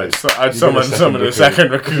myself. Yeah, I'd summon a second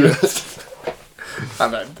raccoon.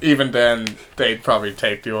 And even then, they'd probably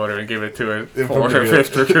take the order and give it to a fourth or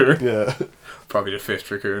fifth raccoon. Yeah. Probably the fifth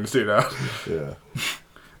raccoons do that. Yeah.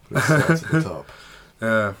 But it starts at the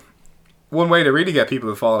top. One way to really get people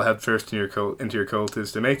to fall headfirst into your cult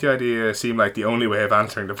is to make the idea seem like the only way of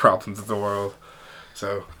answering the problems of the world.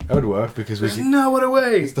 So that would work because there's no other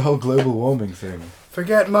way. It's the whole global warming thing.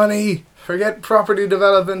 Forget money. Forget property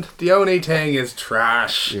development. The only thing is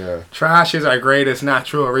trash. Yeah. Trash is our greatest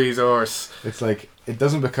natural resource. It's like it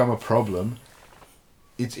doesn't become a problem.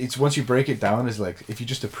 It's once you break it down, it's like if you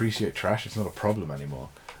just appreciate trash, it's not a problem anymore.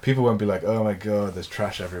 People won't be like, "Oh my god, there's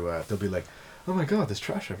trash everywhere." They'll be like, "Oh my god, there's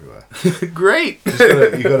trash everywhere." Great.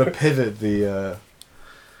 You got to pivot the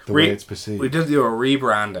way it's perceived. We did do a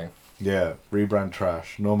rebranding. Yeah, rebrand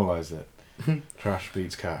trash, normalize it. Trash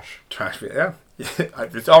beats cash. Yeah.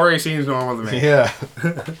 It already seems normal to me. Yeah.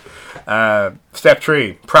 Step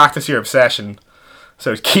 3: practice your obsession.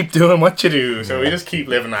 So keep doing what you do. So we just keep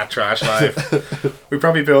living that trash life. We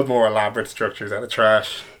probably build more elaborate structures out of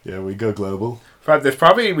trash. Yeah, we go global. We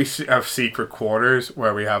have secret quarters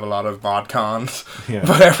where we have a lot of mod cons, yeah.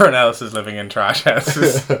 But everyone else is living in trash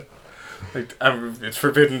houses. Like, it's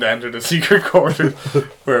forbidden to enter the secret quarters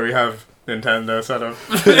where we have Nintendo set up.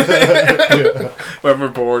 Yeah. When we're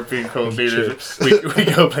bored being cult leaders, we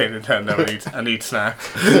go play Nintendo and eat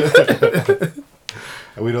snacks.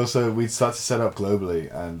 And we'd start to set up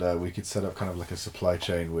globally, and we could set up kind of like a supply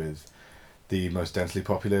chain with the most densely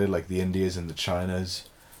populated, like the Indias and the Chinas,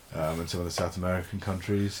 and some of the South American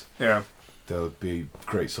countries. Yeah. There'll be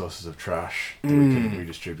great sources of trash that we can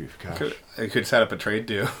redistribute for cash. You could set up a trade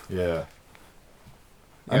deal. Yeah.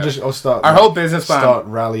 Yeah. I'll start. Our whole business plan. Start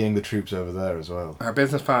rallying the troops over there as well. Our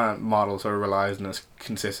business plan model sort of relies on us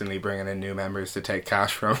consistently bringing in new members to take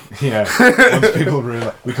cash from. Yeah. Once people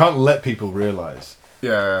realize, we can't let people realize.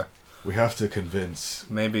 Yeah. We have to convince.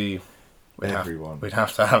 Maybe everyone. We'd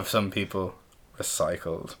have to have some people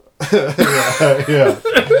recycled. Yeah.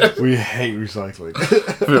 We hate recycling.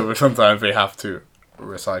 But sometimes we have to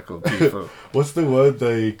recycle people. What's the word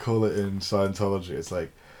they call it in Scientology? It's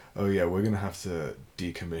like, oh yeah, we're gonna have to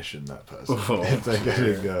decommission that person. If they're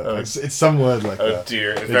getting, it's some word like that. Oh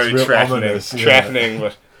dear, it's very threatening. Ominous, Threatening,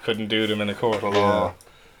 but couldn't do them in a court of law.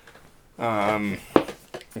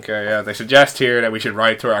 Okay, yeah, they suggest here that we should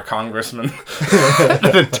write to our congressman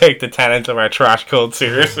to take the tenets of our trash cult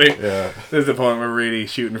seriously. Yeah. This is the point we're really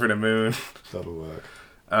shooting for the moon. That'll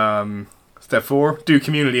work. Step 4, do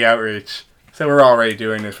community outreach. So we're already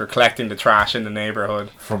doing this. We're collecting the trash in the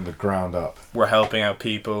neighbourhood. From the ground up. We're helping out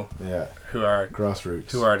people. Yeah. Who are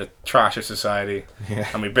grassroots. Who are the trash of society. Yeah.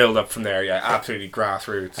 And we build up from there, yeah, absolutely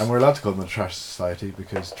grassroots. And we're allowed to call them the trash society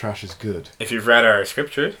because trash is good. If you've read our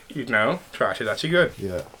scripture, you'd know trash is actually good.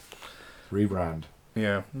 Yeah. Rebrand.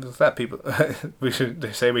 Yeah. Does that people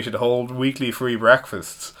they say we should hold weekly free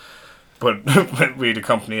breakfasts. But we'd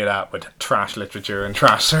accompany that with trash literature and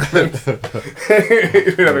trash sermons.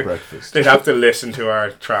 They'd have to listen to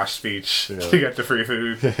our trash speech to get the free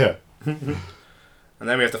food. Yeah. And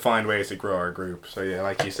then we have to find ways to grow our group. So yeah,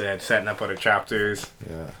 like you said, setting up other chapters.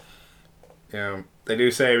 Yeah. You know, they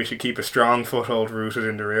do say we should keep a strong foothold rooted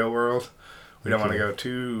in the real world. We don't want to go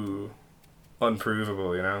too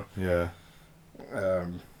unprovable, you know? Yeah.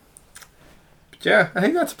 Yeah, I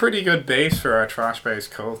think that's a pretty good base for our trash-based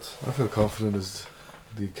cult. I feel confident as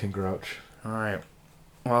the King Grouch. Alright.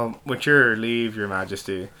 Well, with your leave, Your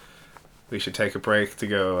Majesty, we should take a break to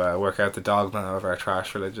go work out the dogma of our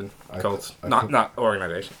trash religion cults. Not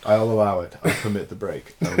organisation. I'll allow it. I'll permit the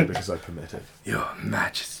break only because I permit it. Your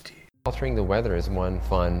Majesty. Altering the weather is one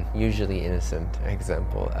fun, usually innocent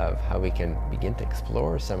example of how we can begin to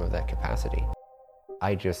explore some of that capacity.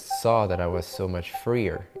 I just saw that I was so much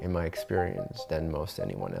freer in my experience than most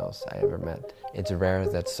anyone else I ever met. It's rare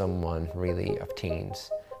that someone really obtains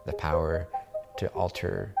the power to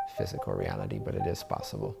alter physical reality, but it is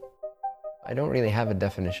possible. I don't really have a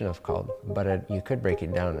definition of cult, but you could break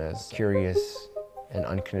it down as curious and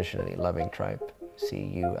unconditionally loving tribe,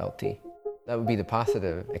 CULT. That would be the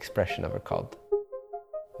positive expression of a cult.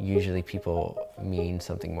 Usually people mean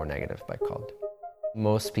something more negative by cult.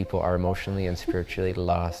 Most people are emotionally and spiritually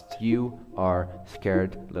lost. You are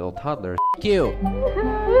scared little toddlers. F*** you!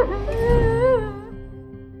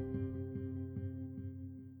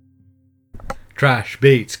 Trash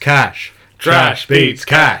beats cash. Trash beats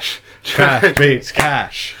cash. Trash beats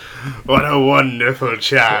cash. What a wonderful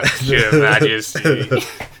chat, Your Majesty.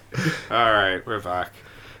 Alright, we're back.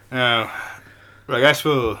 Now, well, I guess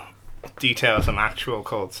we'll detail some actual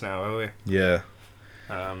cults now, will we? Yeah.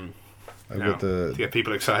 I've got to get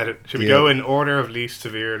people excited. Should we go in order of least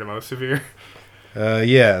severe to most severe?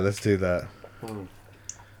 Yeah, let's do that.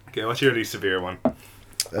 Okay, what's your least severe one?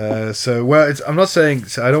 I'm not saying...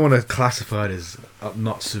 So I don't want to classify it as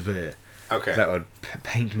not severe. Okay. That would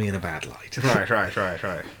paint me in a bad light.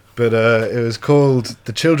 Right. But it was called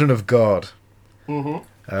The Children of God.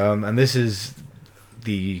 Mm-hmm. And this is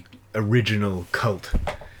the original cult.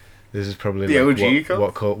 This is probably the OG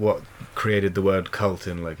cult? What created the word cult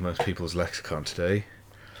in like most people's lexicon today.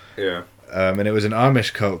 Yeah. And it was an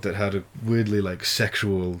Amish cult that had a weirdly like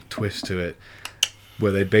sexual twist to it,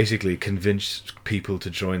 where they basically convinced people to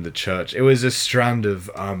join the church. It was a strand of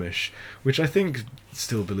Amish, which I think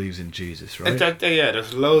still believes in Jesus, right? Yeah,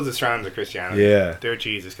 there's loads of strands of Christianity. Yeah. They're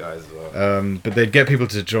Jesus guys as well. But they'd get people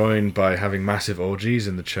to join by having massive orgies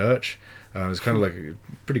in the church. It was kind of like a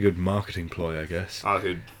pretty good marketing ploy, I guess. Oh,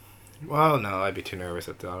 dude. Well, no, I'd be too nervous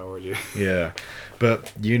at that, would you? Yeah.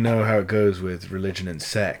 But you know how it goes with religion and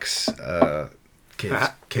sex.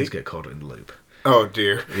 Kids get caught in the loop. Oh,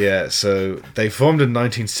 dear. Yeah, so they formed in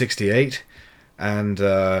 1968, and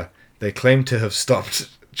they claim to have stopped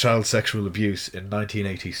child sexual abuse in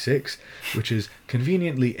 1986, which is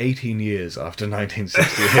conveniently 18 years after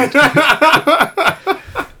 1968.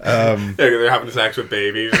 Yeah, they're having sex with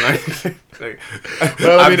babies. After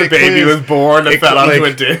the baby was born, it fell onto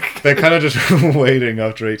a dick. They're kind of just waiting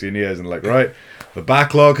after 18 years and like, right, the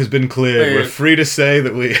backlog has been cleared. We're free to say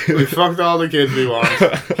that we fucked all the kids we want.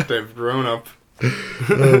 They've grown up.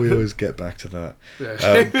 Oh, we always get back to that.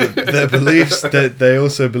 But their beliefs, that they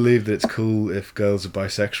also believe that it's cool if girls are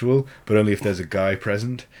bisexual, but only if there's a guy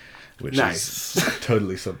present, which is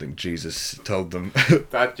totally something Jesus told them.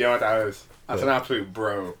 That, you know what that is? That's an absolute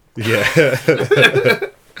bro. Yeah.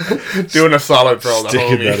 Doing a solid bro.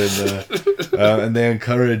 Sticking that in there. And they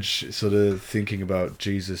encourage sort of thinking about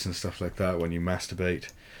Jesus and stuff like that when you masturbate.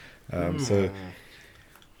 So I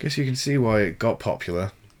guess you can see why it got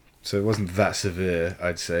popular. So it wasn't that severe,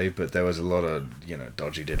 I'd say, but there was a lot of,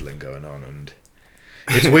 dodgy diddling going on, and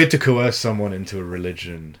it's weird to coerce someone into a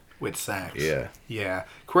religion with sex. Yeah. Yeah.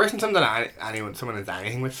 Coercing someone into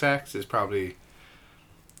anything with sex is probably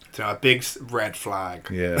a big red flag.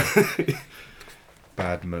 Yeah.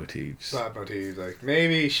 Bad motives. Like,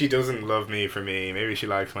 maybe she doesn't love me for me. Maybe she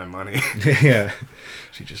likes my money. Yeah.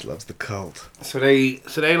 She just loves the cult. So they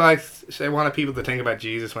wanted people to think about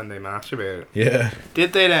Jesus when they masturbated. Yeah.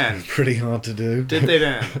 Did they then? Pretty hard to do. Did they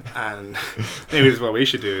then? And maybe this is what we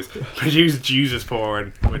should do, is produce Jesus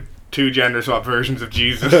porn with 2 gender swap versions of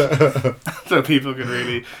Jesus. So people can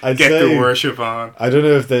really get the worship on. I don't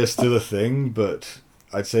know if they're still a thing, but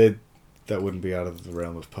I'd say that wouldn't be out of the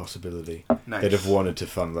realm of possibility. Nice. They'd have wanted to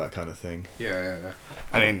fund that kind of thing. Yeah.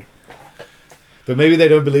 I mean... But maybe they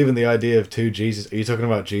don't believe in the idea of 2 Jesus. Are you talking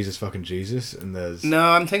about Jesus fucking Jesus? And there's...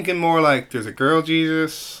 No, I'm thinking more like there's a girl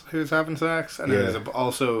Jesus who's having sex, and then there's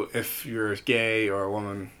also, if you're gay or a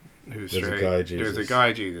woman who's straight, there's a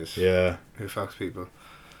guy Jesus. Yeah. Who fucks people.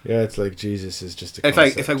 Yeah, it's like Jesus is just a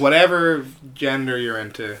concept. It's like whatever gender you're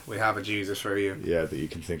into, we have a Jesus for you. Yeah, that you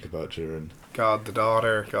can think about during... God the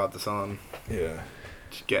daughter, God the son. Yeah.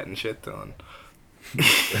 Just getting shit done.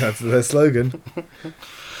 That's their slogan.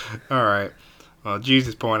 Alright. Well,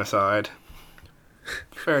 Jesus porn aside.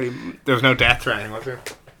 There was no death or anything, was there?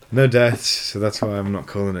 No deaths, so that's why I'm not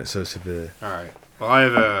calling it so severe. Alright. Well, I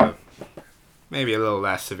have maybe a little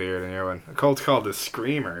less severe than your one. A cult called the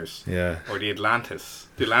Screamers. Yeah. Or the Atlantis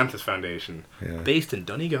Foundation. Yeah. Based in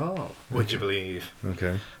Donegal, would you believe?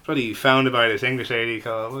 Okay. Probably founded by this English lady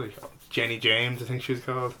called, Jenny James, I think she was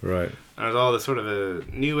called. Right. And it was all this sort of a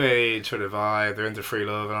new age sort of vibe. They're into free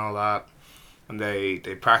love and all that. And they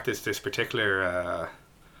practice this particular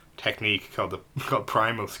technique called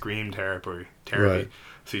primal scream therapy. Right.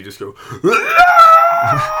 So you just go.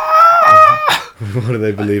 What do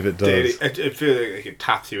they believe it does? It feels like it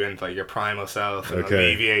taps you into like your primal self and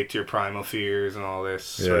alleviates your primal fears and all this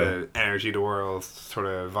sort of energy to world sort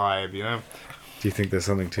of vibe, you know. Do you think there's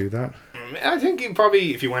something to that? I think you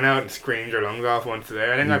probably, if you went out and screamed your lungs off once a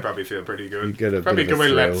day, I think I'd probably feel pretty good. You get a probably bit of a good way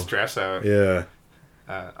to let thrill. stress out. Yeah.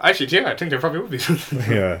 Actually, yeah, I think there probably would be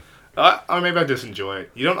something. Yeah. Or maybe I just enjoy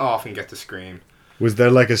it. You don't often get to scream. Was there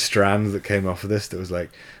like a strand that came off of this that was like,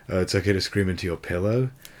 it's okay to scream into your pillow?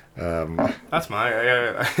 That's my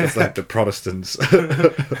It's like the Protestants.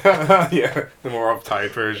 yeah, the more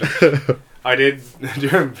uptight version. I did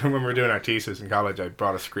when we were doing our thesis in college. I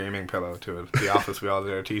brought a screaming pillow to the office we all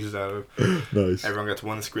did our thesis out of. Nice. Everyone gets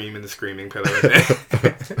one scream in the screaming pillow a day.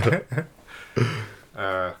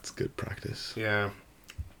 It's good practice. Yeah.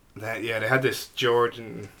 They had this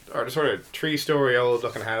Georgian, or the sort of 3-story old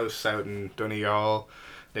looking house out in Donegal.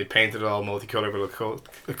 They painted it all multicolored with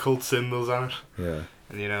occult symbols on it. Yeah.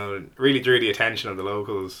 And, you know, it really drew the attention of the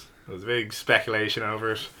locals. There was a big speculation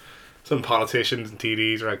over it. Some politicians and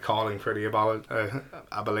TDs were like calling for the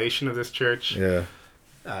abolition of this church. Yeah.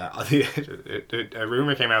 A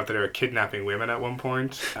rumour came out that they were kidnapping women at one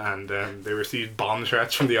point, and they received bomb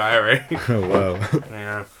threats from the IRA. Oh, wow.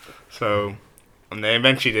 Yeah. So, and they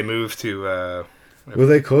eventually moved to... Were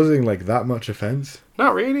they causing like that much offence?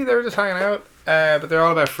 Not really, they were just hanging out. But they're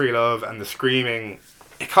all about free love and the screaming.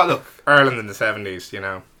 Look, Ireland in the 70s, you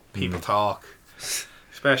know, people talk.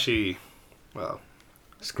 Especially, well...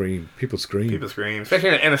 People scream. People scream.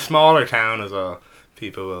 Especially in a smaller town as well,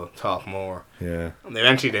 people will talk more. Yeah. And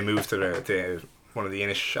eventually they moved to one of the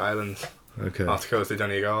Inish Islands. Okay. Off the coast of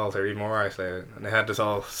Donegal. They're even more isolated. And they had this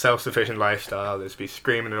all self-sufficient lifestyle. They'd just be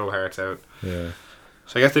screaming their little hearts out. Yeah.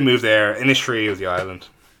 So I guess they moved there. Innisfree was the island.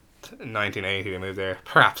 In 1980 they moved there.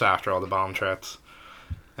 Perhaps after all the bomb threats.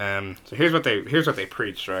 So here's what they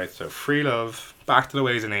preached, right? So free love, back to the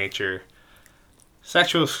ways of nature,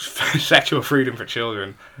 sexual freedom for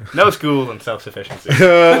children, no school, and self-sufficiency.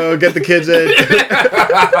 Oh, get the kids in.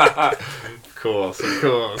 Cool.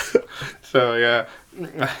 So yeah,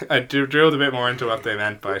 I drilled a bit more into what they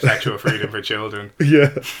meant by sexual freedom for children.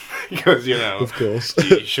 Yeah. Because, you know, of course.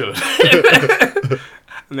 you should.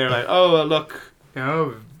 And they're like, oh, well, look, you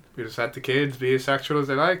know, we just let the kids be as sexual as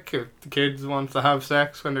they like. If the kids want to have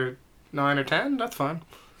sex when they're 9 or 10, that's fine.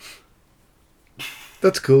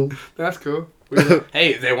 That's cool. That's cool.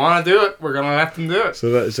 Hey, if they want to do it, we're going to let them do it. So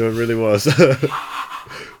it really was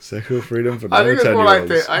sexual freedom for 9 I or think 10 it's more like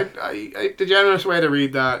year-olds. the generous way to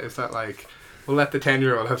read that is that, like, we'll let the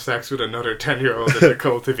 10-year-old have sex with another 10-year-old in the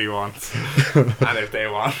cult if he wants. And if they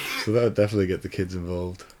want. So that would definitely get the kids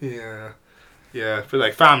involved. Yeah. Yeah, but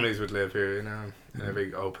like families would live here, you know, in a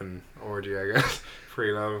big open orgy, I guess.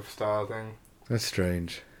 Free love style thing. That's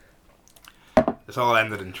strange. It's all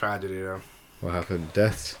ended in tragedy, though. What happened?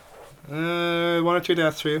 Deaths? 1 or 2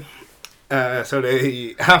 deaths for you. So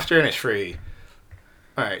they, after Innisfree,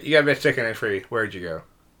 alright, you got a bit sick in Innisfree, where'd you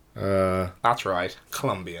go? That's right,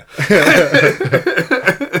 Colombia.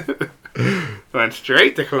 Went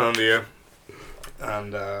straight to Colombia,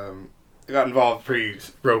 and got involved in a pretty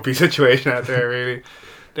ropey situation out there, really.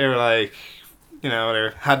 They were like, you know,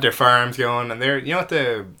 they had their farms going, and they're, you know what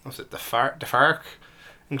the FARC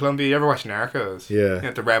in Colombia? You ever watch Narcos? Yeah. You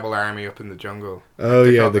know, the rebel army up in the jungle. Oh,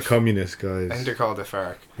 They're yeah, called the communist guys. I think they're called the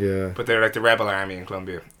FARC. Yeah. But they're like the rebel army in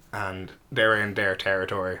Colombia, and they're in their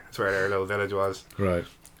territory. That's where their little village was. Right.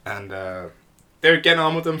 And they were getting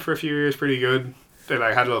on with them for a few years pretty good. They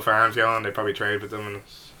like had little farms going, they probably traded with them and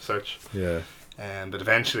such. Yeah. But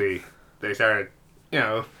eventually they started, you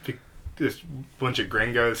know, this bunch of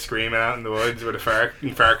gringos screaming out in the woods with a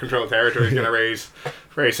FARC controlled territory is going to raise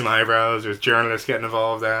some eyebrows. There's journalists getting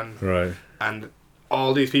involved then. Right. And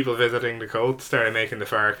all these people visiting the cult started making the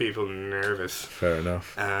FARC people nervous. Fair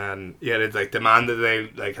enough. And yeah, they like demanded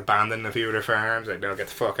they like abandon a few of their farms. Like, no, get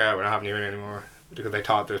the fuck out, we're not having you in anymore. Because they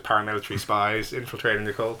thought there's paramilitary spies infiltrating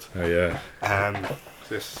the cult. Oh, yeah.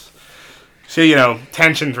 So, you know,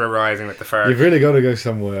 tensions were rising with the FARC. You've really got to go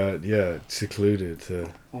somewhere, secluded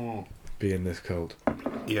to be in this cult.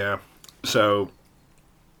 Yeah. So,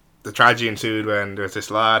 the tragedy ensued when there's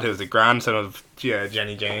this lad who was the grandson of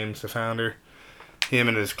Jenny James, the founder. Him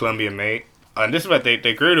and his Colombian mate. And this is what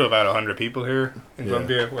they grew to about 100 people here in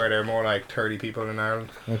Colombia, where there are more like 30 people in Ireland.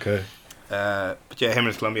 Okay. But yeah, him and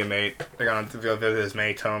his Colombian mate, they're going to go visit his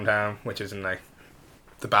mate's hometown, which is in like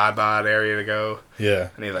the bad area to go. Yeah.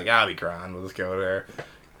 And he's like, I'll be grand, we'll just go there.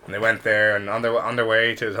 And they went there, and on their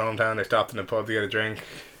way to his hometown, they stopped in a pub to get a drink,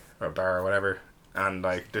 or a bar or whatever. And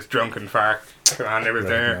like this drunken FARC commander was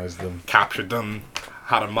there, Recognised them. captured them,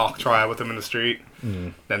 had a mock trial with them in the street.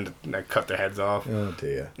 Then they cut their heads off. Oh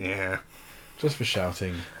dear. Yeah, Just for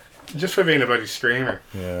shouting. just for being a bloody screamer.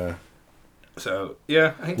 Yeah. So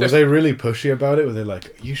yeah, I think Were they really pushy about it? Were they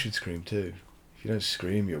like, you should scream too? If you don't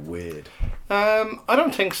scream, you're weird. I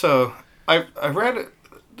don't think so. I've read it.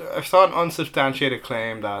 I saw an unsubstantiated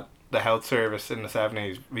claim that the health service in the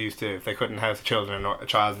 70s used to, if they couldn't house a child in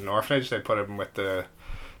an orphanage, they put him with the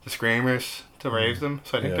screamers to raise them.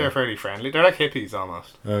 So I think Yeah. they're fairly friendly. They're like hippies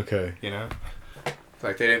almost, Okay. you know.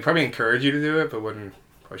 Like they didn't probably encourage you to do it, but wouldn't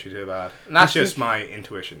push you too bad. And that's just my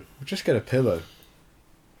intuition. Just get a pillow.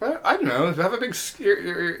 Well, I don't know. They have a big.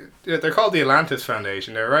 They're called the Atlantis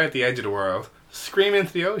Foundation. They're right at the edge of the world. Scream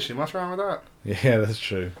into the ocean. What's wrong with that? Yeah, that's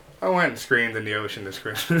true. I went and screamed in the ocean this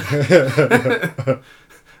Christmas.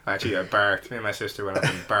 Actually, I barked. Me and my sister went up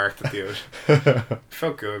and barked at the ocean. It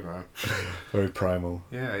felt good, man. Very primal.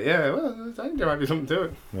 Yeah. Well, I think there might be something to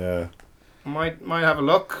it. Yeah. Might have a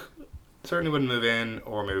look. Certainly wouldn't move in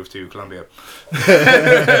or move to Colombia.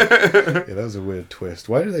 Yeah, that was a weird twist.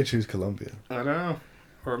 Why did they choose Colombia? I don't know.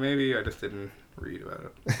 Or maybe I just didn't read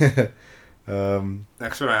about it.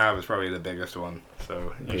 Next one I have is probably the biggest one.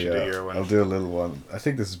 So you should do your one. I'll do a little one. I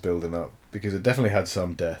think this is building up because it definitely had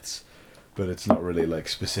some deaths, but it's not really like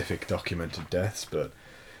specific documented deaths. But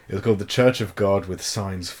it was called the Church of God with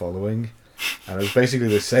Signs Following, and it was basically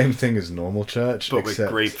the same thing as normal church, But with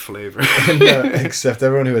grape flavour. except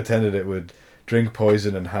everyone who attended it would drink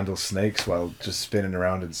poison and handle snakes while just spinning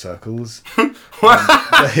around in circles.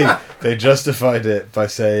 They justified it by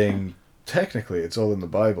saying technically it's all in the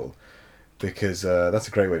Bible. Because that's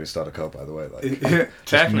a great way to start a cult, by the way. Like,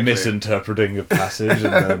 just misinterpreting a passage,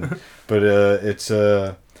 and then, but it's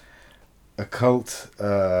a cult.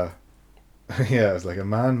 Yeah, it's like a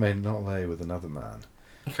man may not lay with another man.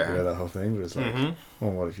 Okay. You know that whole thing? But it's like, well,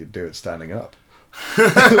 what if you do it standing up?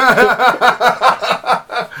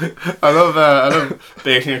 I love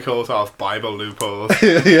basing a cult off Bible loopholes.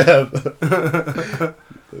 Yeah.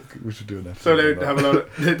 We should do an episode. So they have a lot of.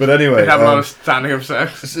 But anyway, they have a lot of standing up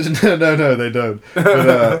sex. No, they don't.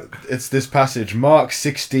 But it's this passage, Mark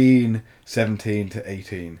 16, 17 to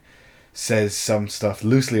 18, says some stuff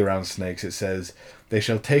loosely around snakes. It says, "They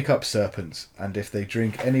shall take up serpents, and if they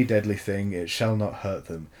drink any deadly thing, it shall not hurt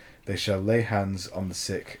them. They shall lay hands on the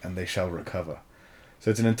sick, and they shall recover." So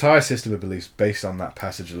it's an entire system of beliefs based on that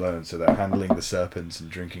passage alone. So they're handling the serpents and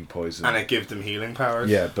drinking poison. And it gives them healing powers.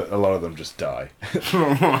 Yeah, but a lot of them just die.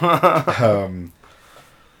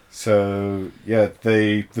 So yeah,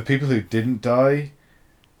 the people who didn't die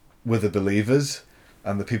were the believers,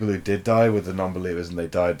 and the people who did die were the non-believers, and they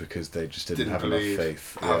died because they just didn't have believe. enough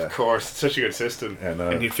faith. Oh, Yeah. of course, it's such a good system. Yeah, no.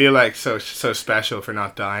 And you feel like so special for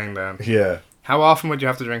not dying then. Yeah. How often would you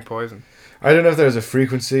have to drink poison? I don't know if there was a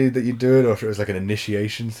frequency that you do it, or if it was like an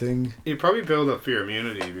initiation thing. You'd probably build up your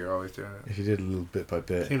immunity if you're always doing it. If you did a little bit by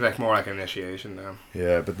bit. Seems like more like an initiation now.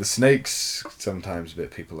 Yeah, but the snakes sometimes bit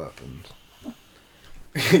people up, and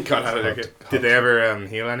God, how did they ever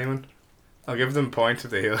heal anyone? I'll give them points if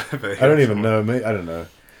they heal. I don't even know. Mate, I don't know.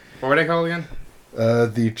 What were they called again?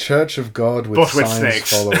 The Church of God with But with signs snakes.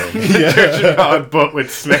 following. The Church of God, but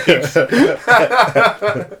with snakes.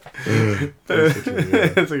 Basically,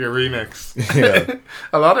 yeah. It's like a remix. Yeah.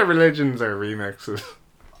 A lot of religions are remixes.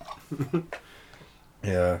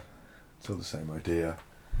 Yeah, it's all the same idea.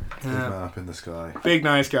 Big man up in the sky. Big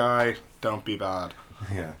nice guy, don't be bad.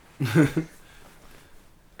 Yeah.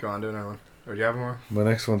 Go on, do another one. Or do you have more? My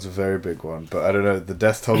next one's a very big one, but I don't know. The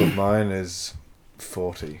death toll of mine is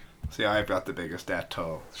 40. See, I've got the biggest death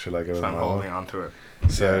toll. Should I go with So I'm my holding one? on to it.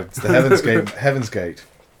 So it's the Heaven's Gate. Heaven's Gate.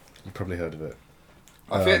 You've probably heard of it.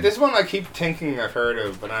 I feel, this one I keep thinking I've heard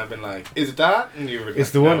of, but I've been like, is it that? And you were It's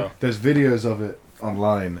like, the one. no. There's videos of it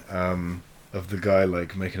online. Of the guy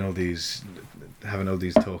like making all these, having all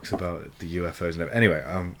these talks about the UFOs and everything. Anyway,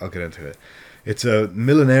 I'll get into it. It's a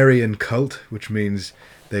millenarian cult, which means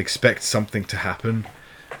they expect something to happen.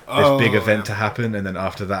 This big event to happen, and then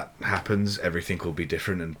after that happens, everything will be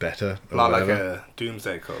different and better. A lot like a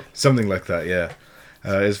doomsday cult. Something like that, yeah.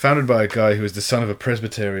 It was founded by a guy who was the son of a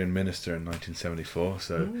Presbyterian minister in 1974,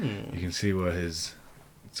 so you can see where his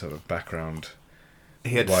sort of background,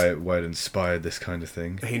 why it inspired this kind of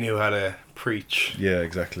thing. He knew how to preach. Yeah,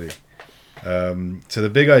 exactly. So the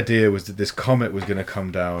big idea was that this comet was going to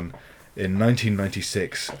come down in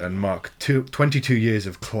 1996 and mark 22 years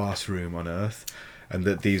of classroom on Earth. and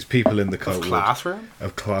that these people in the cult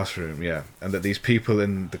Classroom? yeah, and that these people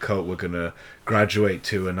in the cult were going to graduate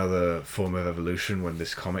to another form of evolution when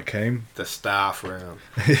this comet came. The staff room.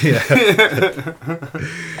 Yeah.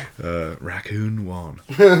 Raccoon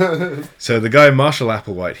 1. So the guy Marshall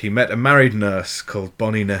Applewhite, he met a married nurse called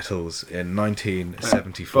Bonnie Nettles in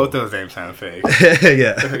 1974. Both those names sound fake.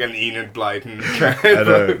 Yeah. Like an Enid Blyton. I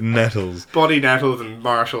know, Nettles. Bonnie Nettles and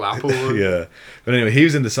Marshall Applewood. Yeah. But anyway, he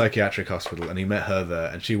was in the psychiatric hospital and he met her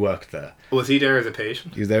there and she worked there. Was he there as a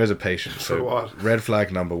patient? He was there as a patient. So For what? red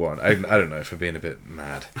flag number 1. I don't know, for being a bit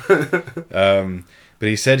mad. But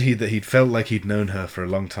he said that he'd felt like he'd known her for a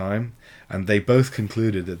long time, and they both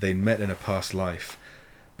concluded that they'd met in a past life.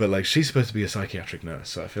 But like, she's supposed to be a psychiatric nurse,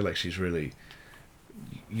 so I feel like she's really.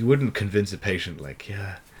 You wouldn't convince a patient like,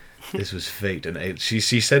 yeah, this was fate. And she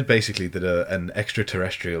said basically that an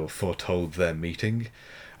extraterrestrial foretold their meeting,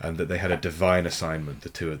 and that they had a divine assignment, the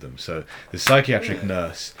two of them. So the psychiatric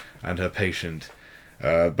nurse and her patient,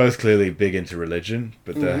 both clearly big into religion,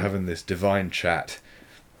 but they're having this divine chat.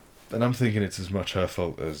 And I'm thinking it's as much her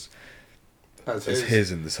fault as his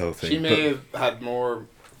in this whole thing. She may have had more.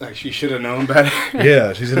 Like, she should have known better.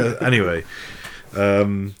 Yeah, she's in a... Anyway.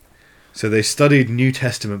 So they studied New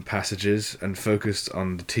Testament passages and focused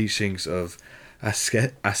on the teachings of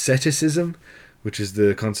asceticism, which is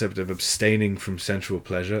the concept of abstaining from sensual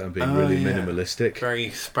pleasure and being minimalistic. Very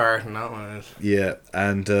Spartan, that one is. Yeah,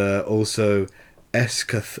 and also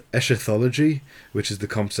eschatology, which is the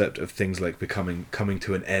concept of things like coming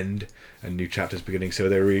to an end and new chapters beginning. So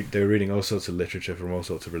they're reading all sorts of literature from all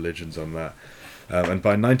sorts of religions on that. And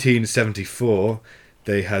by 1974,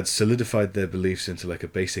 they had solidified their beliefs into like a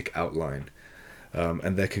basic outline.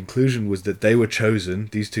 And their conclusion was that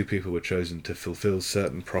these two people were chosen to fulfill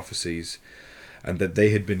certain prophecies, and that they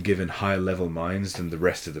had been given higher level minds than the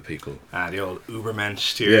rest of the people. The old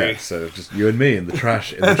Ubermensch theory. Yeah, so just you and me in the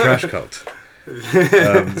trash cult.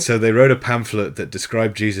 So they wrote a pamphlet that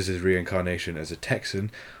described Jesus' reincarnation as a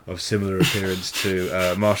Texan of similar appearance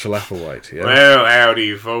to Marshall Applewhite. Yeah? Well,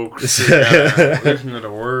 howdy, folks. Listen to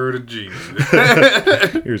the word of Jesus.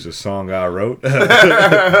 Here's a song I wrote. On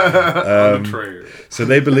the trail. So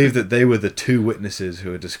they believed that they were the two witnesses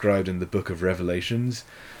who are described in the Book of Revelations.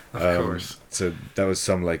 Of course. So that was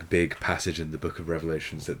some like big passage in the Book of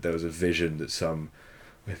Revelations that there was a vision that some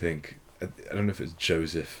don't know if it's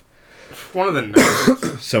Joseph. One of the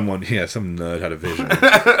nerds. Some nerd had a vision.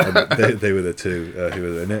 And they were the two who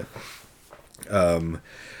were in it.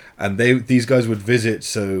 And these guys would visit,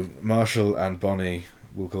 so Marshall and Bonnie,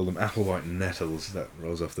 we'll call them Applewhite and Nettles. That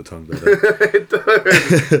rolls off the tongue better. It does.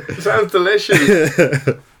 It sounds delicious.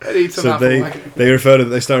 I'd eat some Applewhite.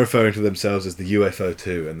 They start referring to themselves as the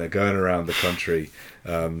UFO2, and they're going around the country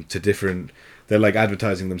to different... They're like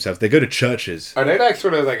advertising themselves. They go to churches. Are they like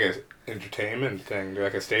sort of like a entertainment thing? They're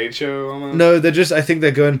like a stage show almost? No, I think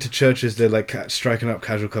they're going to churches. They're like striking up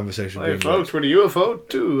casual conversation. Hey folks, we're the UFO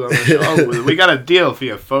too. We got a deal for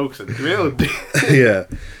you folks. A real deal. Yeah.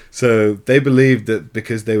 So they believed that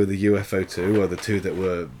because they were the UFO2, or the two that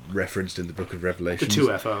were referenced in the Book of Revelations. The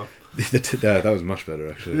 2FO. That was much better,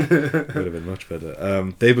 actually. Would have been much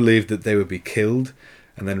better. They believed that they would be killed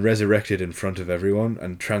and then resurrected in front of everyone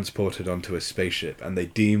and transported onto a spaceship. And they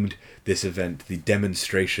deemed this event the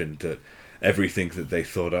demonstration that everything that they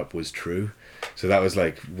thought up was true. So that was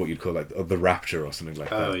like what you'd call like the rapture or something like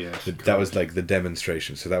that. Oh, yeah. That was like the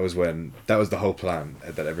demonstration. So that was the whole plan,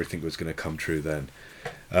 that everything was going to come true then.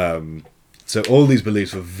 So all these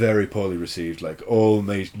beliefs were very poorly received. Like all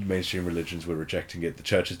mainstream religions were rejecting it. The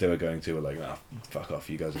churches they were going to were like, "Ah, fuck off,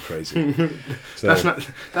 you guys are crazy." So,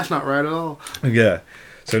 that's not right at all. Yeah.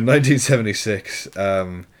 So in 1976,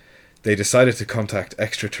 they decided to contact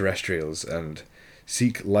extraterrestrials and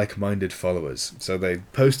seek like-minded followers. So they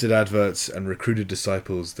posted adverts and recruited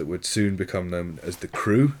disciples that would soon become known as the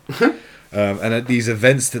Crew. And at these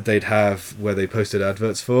events that they'd have where they posted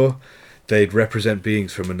adverts for, they'd represent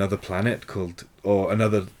beings from another planet or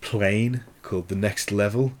another plane called the Next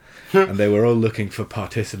Level, and they were all looking for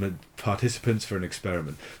participants for an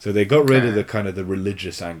experiment. So they got rid of the kind of the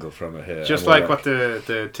religious angle from it here. Just like what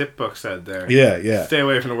the tip book said there. Yeah. Stay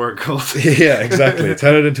away from the word cult. Yeah, exactly.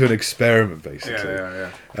 Turn it into an experiment, basically.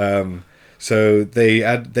 Yeah. So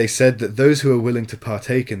they said that those who are willing to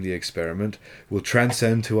partake in the experiment will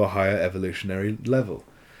transcend to a higher evolutionary level.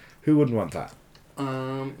 Who wouldn't want that?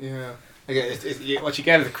 Yeah. Again, what you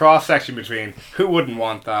get is a cross section between who wouldn't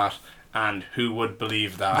want that and who would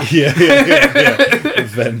believe that. Yeah.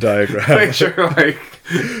 Venn diagram. Like, sure, like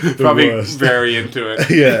probably worst. very into it.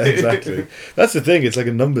 Yeah, exactly. That's the thing. It's like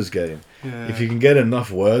a numbers game. Yeah. If you can get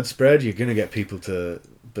enough word spread, you're going to get people to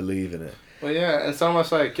believe in it. Well, yeah, it's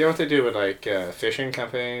almost like, you know what they do with like phishing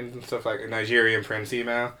campaigns and stuff, like Nigerian Prince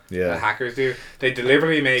email. Yeah. Hackers do. They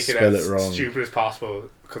deliberately make Spell it as it wrong. stupid as possible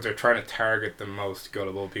because they're trying to target the most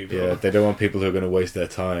gullible people. Yeah, they don't want people who are going to waste their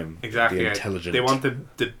time. Exactly. The yeah. intelligent. They want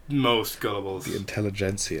the most gullibles. The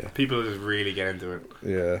intelligentsia. People who just really get into it.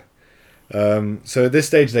 Yeah. So at this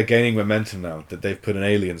stage, they're gaining momentum now that they've put an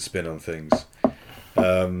alien spin on things.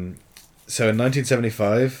 So in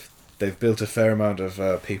 1975, they've built a fair amount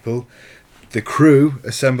of people. The crew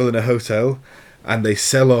assemble in a hotel, and they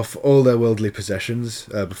sell off all their worldly possessions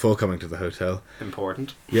before coming to the hotel.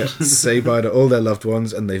 Important. Yeah, say bye to all their loved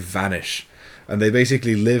ones, and they vanish. And they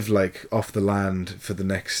basically live like off the land for the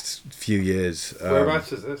next few years.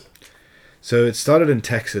 Whereabouts is this? So it started in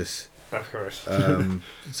Texas. Of course.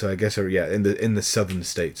 So I guess in the southern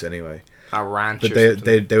states anyway. A ranch. But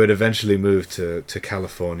they would eventually move to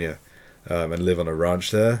California, and live on a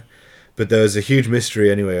ranch there. But there was a huge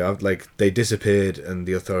mystery anyway. Like they disappeared, and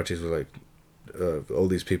the authorities were like, all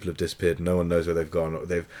these people have disappeared. No one knows where they've gone.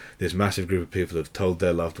 This massive group of people have told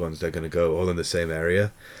their loved ones they're going to go all in the same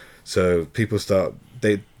area. So people start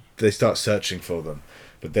searching for them,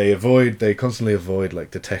 but they constantly avoid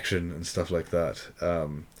like detection and stuff like that,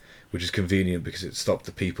 which is convenient because it stopped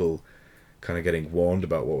the people kind of getting warned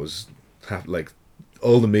about what was like.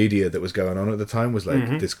 All the media that was going on at the time was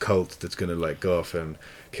like this cult that's going to like go off and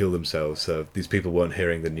kill themselves. So these people weren't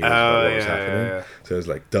hearing the news about what was happening. Yeah. So it was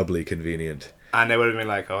like doubly convenient. And they would have been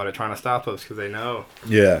like, oh, they're trying to stop us because they know.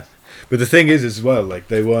 Yeah, but the thing is as well, like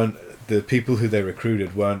the people who they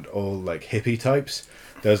recruited weren't all like hippie types.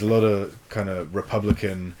 There's a lot of kind of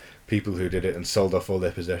Republican people who did it and sold off all their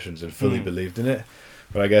possessions and fully believed in it.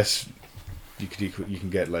 But I guess you can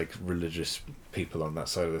get like religious people on that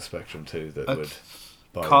side of the spectrum too that would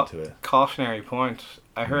buy into it. Cautionary point.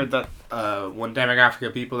 I heard that one demographic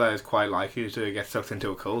of people that is quite likely to get sucked into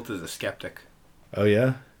a cult is a skeptic. Oh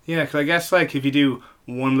yeah? Yeah, because I guess like if you do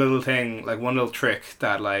one little thing, like one little trick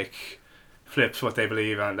that like flips what they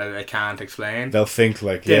believe and that they can't explain, They'll think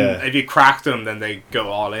like, then if you crack them, then they go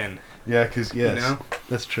all in. Yeah, because You know?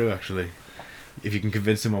 that's true actually. If you can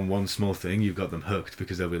convince them on one small thing, you've got them hooked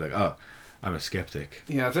because they'll be like, oh, I'm a skeptic.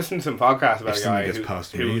 Yeah, I was listening to some podcasts about If a guy something gets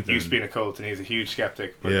past who me, used to be in a cult and he's a huge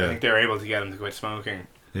skeptic, but Yeah. I think they were able to get him to quit smoking.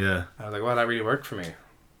 Yeah. I was like, well, that really worked for me.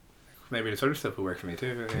 Maybe this other stuff will work for me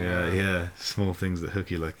too. Yeah. Small things that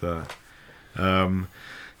hook you like that.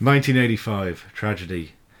 1985,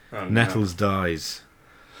 tragedy. Oh, Nettles dies.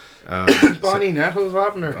 Bonnie Nettles, what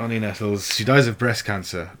happened to her? Bonnie Nettles, she dies of breast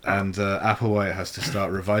cancer, and Applewhite has to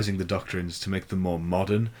start revising the doctrines to make them more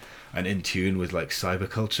modern and in tune with like cyber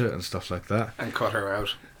culture and stuff like that. And cut her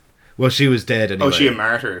out. Well, she was dead anyway. Oh, she a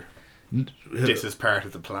martyr. This is part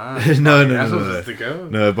of the plan. No. Nettles is the go.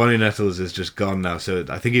 No, Bonnie Nettles is just gone now, so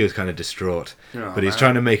I think he was kind of distraught. Oh, but he's man.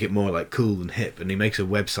 trying to make it more like cool and hip, and he makes a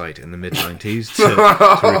website in the mid-90s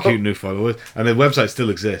to recruit new followers, and the website still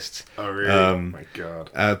exists. Oh, really? Oh, my God.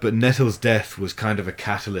 But Nettles' death was kind of a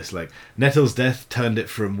catalyst. Like, Nettles' death turned it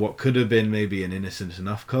from what could have been maybe an innocent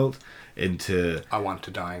enough cult into... I want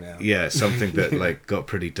to die now. Yeah, something that like got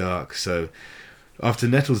pretty dark. So after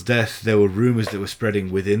Nettles' death, there were rumours that were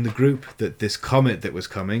spreading within the group that this comet that was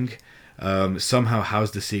coming somehow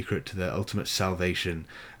housed the secret to their ultimate salvation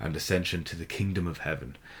and ascension to the kingdom of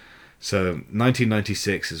heaven. So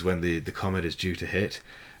 1996 is when the comet is due to hit,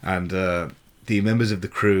 and the members of the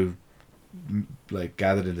crew like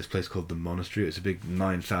gathered in this place called the Monastery. It's a big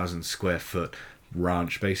 9,000 square foot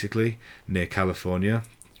ranch basically near California.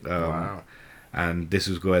 Wow. And this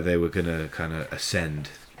was where they were going to kind of ascend.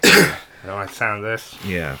 I don't like the sound of this.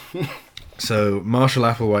 Yeah. So Marshall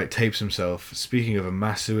Applewhite tapes himself speaking of a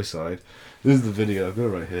mass suicide. This is the video. I've got it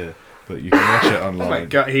right here, but you can watch it online. Oh my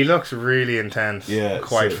God, he looks really intense. Yeah,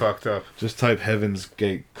 Quite so- fucked up. Just type Heaven's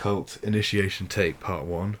Gate Cult Initiation Tape Part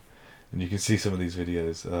 1, and you can see some of these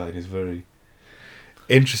videos. He's a very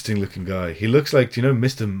interesting looking guy. He looks like, do you know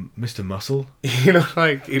Mr. Muscle? He looks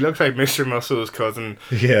like Mr. Muscle's cousin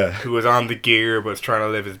Yeah. who was on the gear but is trying to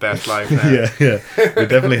live his best life now. Yeah. He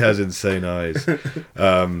definitely has insane eyes.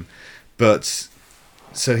 But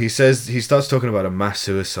so he starts talking about a mass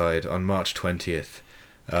suicide on March 20th,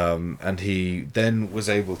 and he then was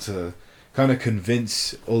able to kind of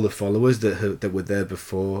convince all the followers that were there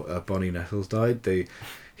before Bonnie Nettles died.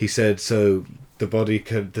 He said so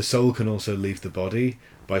the soul can also leave the body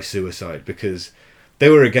by suicide, because they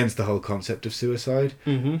were against the whole concept of suicide.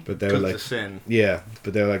 Mm-hmm. But they were like, it's a sin. yeah,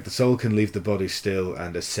 but they're like, the soul can leave the body still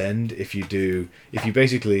and ascend if you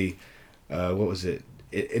basically, what was it,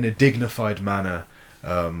 in a dignified manner,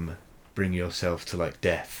 bring yourself to like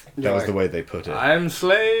death. That Yeah, was like, the way they put it. I'm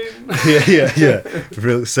slain.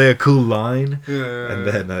 yeah. Say a cool line, Yeah. and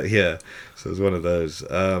then so it was one of those.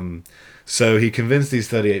 So he convinced these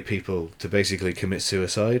 38 people to basically commit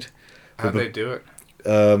suicide. How'd they do it?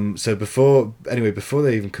 So before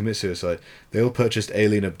they even commit suicide, they all purchased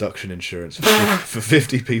alien abduction insurance for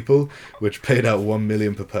 50 people, which paid out $1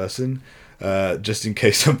 million per person, just in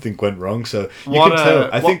case something went wrong. So you can tell.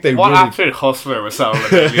 I think they what really. absolute hustler was selling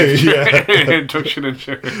alien abduction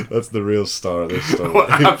insurance? That's the real star of this story. What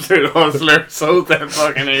absolute hustler sold that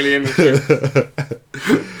fucking alien insurance?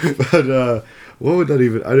 But what would that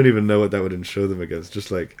even? I don't even know what that would insure them against. Just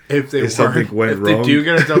like If something went wrong. If they do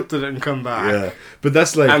get abducted and come back, Yeah, but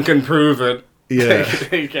that's like and can prove it. yeah,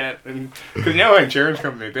 They get, because you know, insurance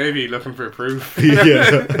company, they be looking for proof.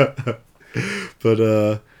 yeah.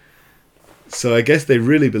 But so I guess they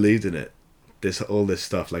really believed in it. All this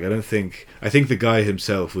stuff. Like I think the guy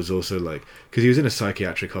himself was also like, because he was in a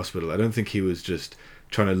psychiatric hospital. I don't think he was just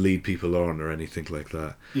trying to lead people on or anything like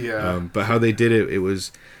that. Yeah. But how they did it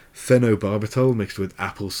was phenobarbital mixed with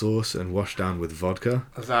applesauce and washed down with vodka.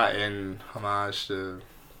 Was that in homage to,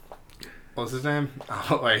 what's his name?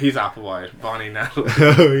 Oh, wait, he's Applewhite. Bonnie Nettle.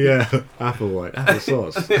 Oh yeah,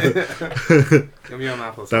 applesauce. Give me on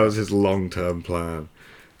applesauce. That was his long-term plan.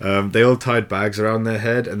 They all tied bags around their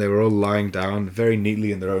head, and they were all lying down very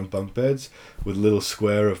neatly in their own bunk beds with a little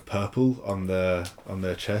square of purple on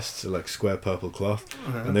their chests, so like square purple cloth.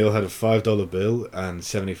 And they all had a $5 bill and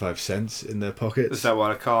 75 cents in their pockets. Is that what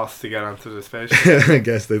it costs to get onto the spaceship? I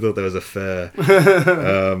guess they thought that was a fair.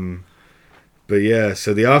 But yeah,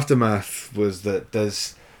 so the aftermath was that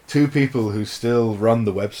there's 2 people who still run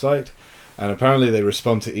the website, and apparently they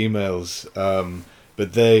respond to emails.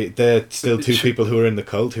 But they're still 2 people who are in the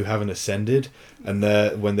cult who haven't ascended, and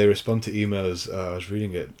when they respond to emails, I was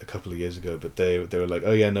reading it a couple of years ago, but they were like,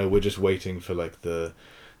 oh yeah, no, we're just waiting for like the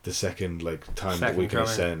second like time that we can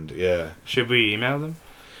ascend. Yeah, Should we email them?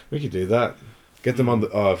 we could do that. Get them on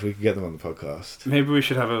if we could get them on the podcast. Maybe we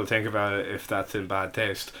should have a little think about it if that's in bad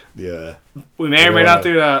taste. Yeah, We may or may not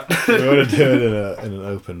do that. we want to do it in an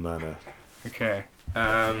open manner. Okay.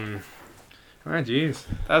 Oh jeez,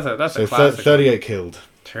 that's So a classic. 38 killed.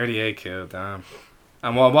 38 killed, damn.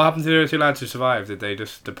 And what happened to the other 2 lads who survived? Did they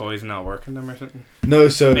just, the poison not work in them or something? No,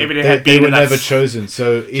 so Maybe they they, had they been were in that never s- chosen.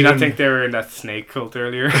 So Do you not think they were in that snake cult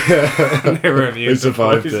earlier? They were immune They to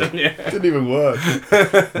survived poison, it? yeah. Didn't even work.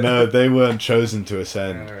 No, they weren't chosen to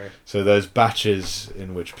ascend. Alright. So there's batches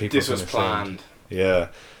in which people This can was ascend. planned. Yeah,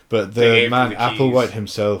 but They the gave man them the keys. Applewhite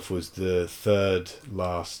himself was the 3rd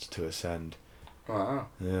last to ascend. Wow.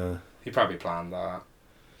 Yeah, He probably planned that.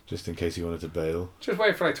 just in case he wanted to bail. Just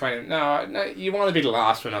wait for like 20. No, you want to be the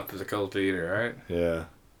last one up as a cult leader, right? Yeah,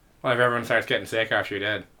 Well, if everyone starts getting sick after you're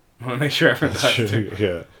dead, I want to make sure everyone that's dies true. too.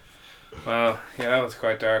 Yeah, Well, yeah, that was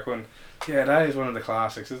quite a dark one. Yeah, that is one of the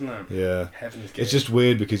classics, isn't it? yeah. Heaven's Gate. It's just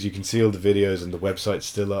weird because you can see all the videos and the website's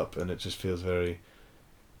still up, and it just feels very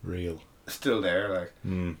real. still there. Like,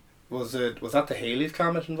 Mm. was that the Halley's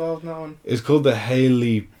Comet involved in that one? It's called the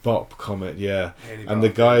Haley Bopp Comet. Yeah. Halley And the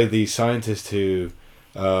Bopp, guy, yeah. the scientist who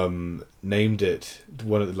named it,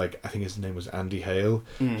 I think his name was Andy Hale.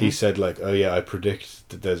 Mhm. He said like, oh yeah, I predict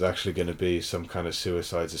that there's actually going to be some kind of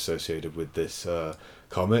suicides associated with this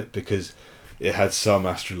comet because it had some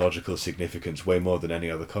astrological significance, way more than any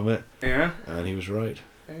other comet, Yeah. and he was right.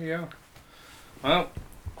 There you go. Well,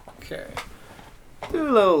 okay. Do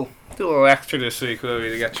a little extra this week, will we,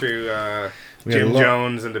 to get through We had a Jim lot-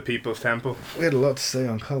 Jones and the People's Temple. We had a lot to say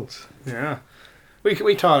on cults. Yeah. We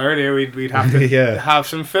thought earlier we'd have to Yeah. have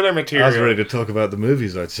some filler I was material. ready to talk about the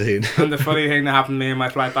movies I'd seen. And the funny thing that happened to me on my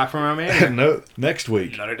flight back from Romania. No, next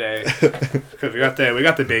week. Another day. Because we got the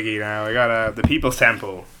biggie now. We got the People's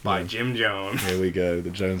Temple by Yeah. Jim Jones. Here we go,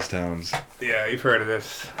 the Jonestowns. Yeah, you've heard of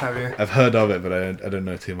this, have you? I've heard of it, but I don't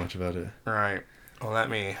know too much about it. Right. Well,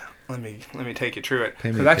 let me take you through it.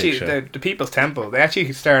 Paint me Because a actually, picture. the People's Temple, they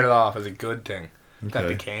actually started off as a good thing that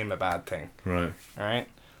Okay. became a bad thing. Right. All right.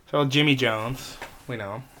 So Jimmy Jones, we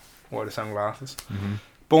know him, wore the sunglasses. Mm-hmm.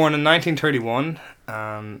 Born in 1931.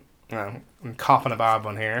 Well, I'm copping a bad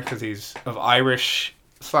one here because he's of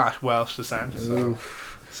Irish/Welsh descent. So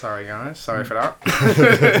sorry, guys. Sorry for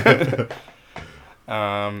that.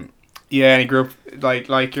 Yeah, and he grew up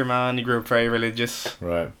like your man. He grew up very religious,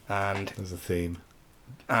 Right. and There's a theme.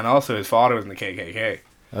 also his father was in the KKK,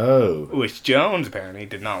 Oh. which Jones apparently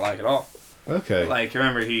did not like at all. Okay. Like,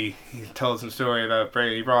 remember he told some story about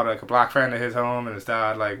he brought like a black friend to his home, and his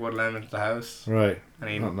dad like wouldn't let him into the house, Right. and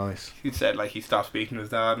he Not nice. he said like he stopped speaking to his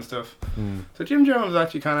dad and stuff. Mm. So Jim Jones was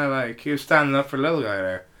actually kind of like, he was standing up for the little guy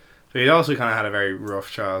there. But he also kind of had a very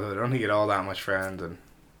rough childhood. I don't think he had all that much friends, and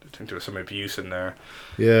I think there was some abuse in there.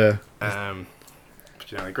 Yeah. But,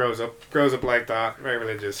 you know, he grows up like that, very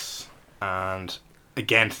religious, and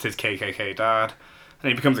against his KKK dad, and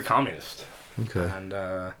he becomes a communist. Okay.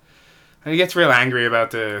 And he gets real angry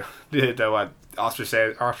about the what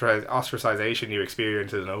ostracization you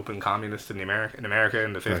experience as an open communist in America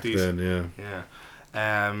in the 50s. Back then, Yeah.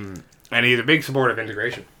 And he's a big supporter of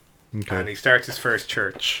integration. Okay. And he starts his first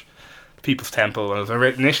church, People's Temple, and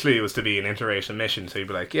initially it was to be an interracial mission. So he'd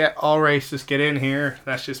be like, yeah, all races get in here.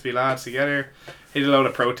 Let's just be lads together. He did a load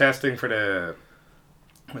of protesting for the,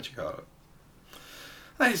 what you call it?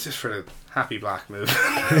 It's just for the happy black movement.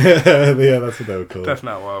 Yeah, that's what they were called. That's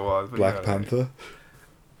not what it was. But Black you know Panther.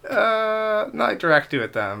 Not direct to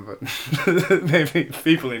it, Dan, but maybe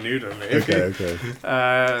people who knew them. Maybe. Okay.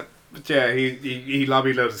 But yeah, he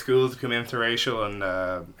lobbied loads of schools to become interracial and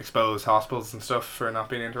expose hospitals and stuff for not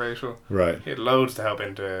being interracial. Right. He had loads to help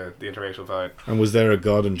into the interracial fight. And was there a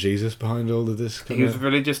God and Jesus behind all of this? He was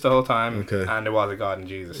religious the whole time, Okay. and there was a God in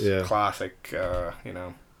Jesus. Yeah. Classic,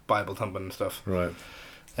 Bible thumping and stuff. Right.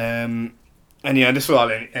 And yeah, this was all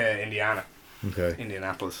in Indiana, Okay.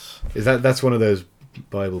 Indianapolis. That's one of those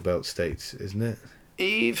Bible Belt states, isn't it?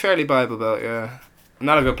 He's fairly Bible Belt, yeah.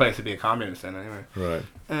 Not a good place to be a communist in, anyway. Right.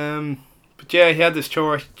 But yeah, he had this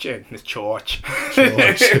church. This church.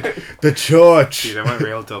 The church. Dude, I went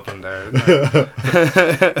real Dublin there.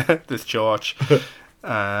 This church.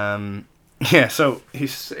 Yeah, so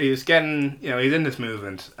he's getting, he's in this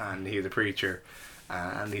movement, and he's a preacher,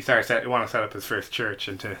 and he want to set up his first church,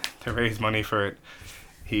 and to raise money for it,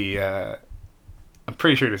 he I'm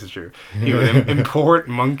pretty sure this is true. He would import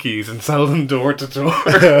monkeys and sell them door to door.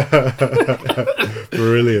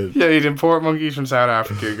 Brilliant. Yeah, he'd import monkeys from South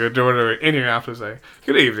Africa, go door to door in Indianapolis, like,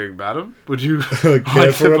 good evening, madam. Would you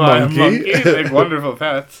like for to a buy monkey? a monkey? Like, wonderful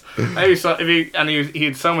pets. He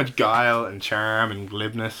had so much guile and charm and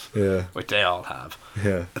glibness, Yeah. which they all have,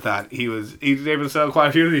 Yeah. that he was able to sell quite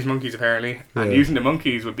a few of these monkeys, apparently. And Yeah. using the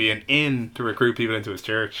monkeys would be an in to recruit people into his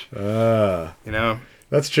church. Ah. You know?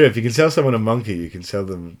 That's true. If you can sell someone a monkey, you can sell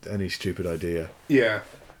them any stupid idea. Yeah.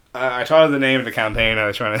 I thought of the name of the campaign I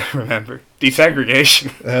was trying to remember.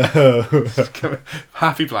 Desegregation. Oh.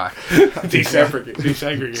 Happy Black.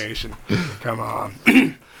 Desegregation. Come on.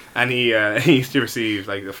 And he used to receive,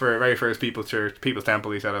 like, the very first People's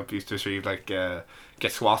Temple he set up, he used to receive, like, get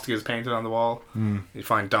swastikas painted on the wall. Mm. You'd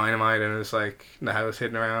find dynamite in his, like, in the house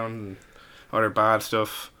hidden around, and other bad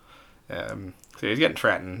stuff. So he's getting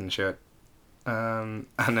threatened and shit. And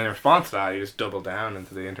in response to that, he just doubled down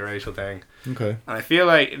into the interracial thing. Okay. And I feel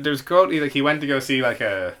like there's quote, like, he went to go see, like,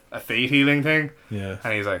 a fate healing thing. Yeah.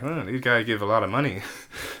 And he's like, oh, these guys give a lot of money.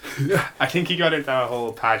 I think he got into that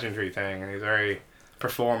whole pageantry thing, and he's a very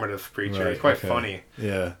performative preacher. Right, He's quite okay. funny.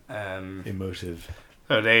 Yeah. Emotive. Emotive.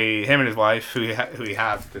 So him and his wife, who he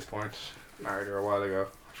had at this point, married her a while ago.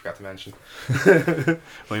 I forgot to mention.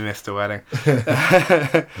 We missed the wedding.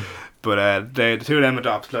 But the two of them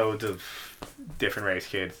adopt loads of different race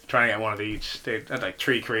kids, trying to get one of each. They had like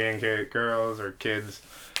 3 Korean girls or kids.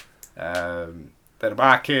 They had a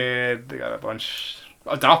black kid. They got a bunch.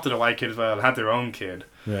 Adopted a white kid as well. Had their own kid.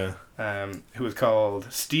 Yeah. Who was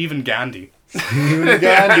called Stephen Gandhi. Stephen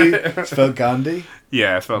Gandhi. Spelled Gandhi?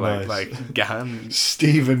 Yeah, spelled Nice. like Gandhi.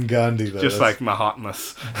 Stephen Gandhi, though. Just like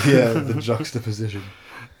Mahatmas. Yeah, the juxtaposition.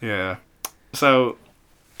 Yeah. So,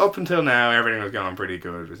 up until now, everything was going pretty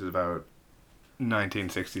good. This is about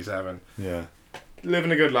 1967. Yeah.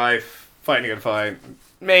 Living a good life, fighting a good fight,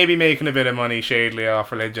 maybe making a bit of money shadily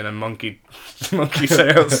off religion and monkey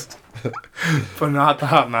sales, but not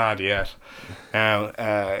that mad yet.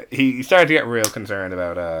 Now, he started to get real concerned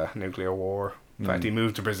about nuclear war. In fact, he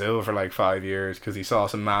moved to Brazil for like 5 years because he saw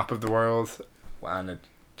some map of the world, and it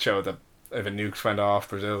showed that if a nuke went off,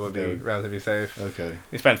 Brazil would be relatively safe. Okay.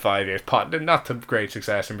 He spent 5 years, not to great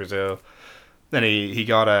success in Brazil. Then he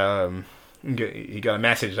got a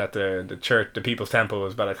message that the church, the People's Temple,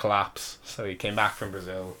 was about to collapse. So he came back from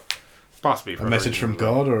Brazil, possibly for A message from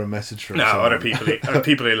God or a message from someone? other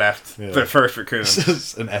people he left. Yeah. The first raccoon. An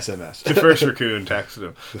SMS. The first raccoon texted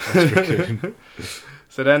him. The first raccoon.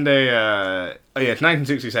 So then it's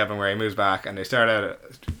 1967 where he moves back, and they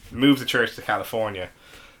move the church to California,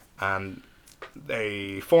 and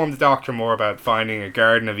they formed the doctrine more about finding a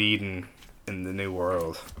Garden of Eden in the New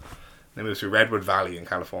World. They moved to Redwood Valley in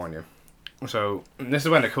California. So this is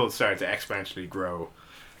when the cult started to exponentially grow.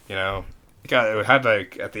 You know, it had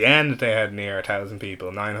like at the end they had near 1,000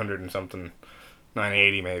 people, 900 and something,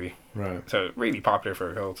 980 maybe. Right. So really popular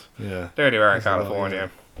for a cult. Yeah. There they are in That's a lot,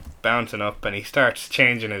 California, bouncing up, and he starts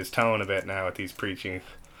changing his tone a bit now at these preaching.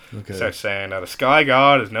 Okay. Starts saying that a sky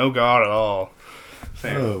god is no god at all.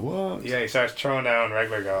 Saying, Oh, what? yeah, he starts throwing down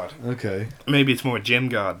regular God. Okay. Maybe it's more Jim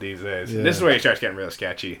God these days. Yeah. This is where he starts getting real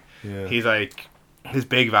sketchy. Yeah. He's like, his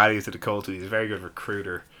big values to the cult, he's a very good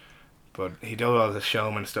recruiter, but he does all the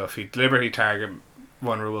showman stuff. He'd deliberately target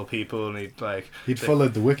vulnerable people, and He'd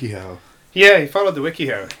followed the WikiHow. Yeah, he followed the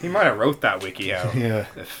WikiHow. He might have wrote that WikiHow. Yeah.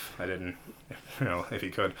 If I didn't, if he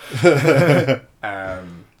could.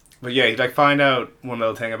 But yeah, he'd like find out one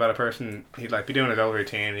little thing about a person. He'd like be doing his old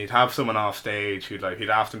routine. He'd have someone off stage who'd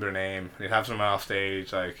ask them their name. He'd have someone off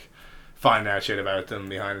stage like find out shit about them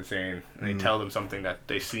behind the scene, and he'd tell them something that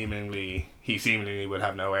he seemingly would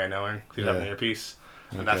have no way of knowing. He'd have an earpiece,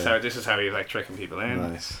 and this is how he's like tricking people in.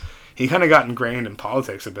 Nice. He kind of got ingrained in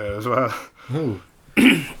politics a bit as well. Oh.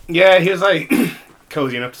 Yeah, he was like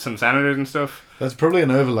cozying up to some senators and stuff. That's probably an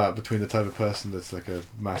overlap between the type of person that's like a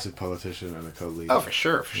massive politician and a cult leader. Oh, for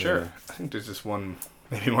sure. I think there's just one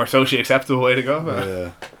maybe more socially acceptable way to go about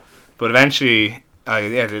it. But eventually,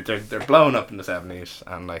 they're blowing up in the 70s,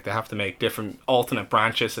 and like they have to make different alternate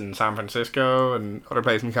branches in San Francisco and other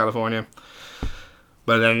places in California.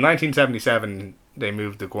 But then in 1977, they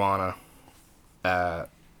moved to Guana,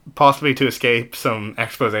 possibly to escape some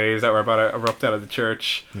exposés that were about to erupt out of the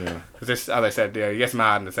church. Yeah. Because this, as I said, he gets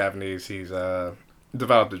mad in the 70s. He's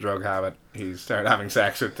developed a drug habit. He's started having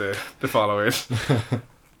sex with the followers.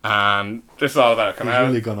 And this is all about it coming out. He's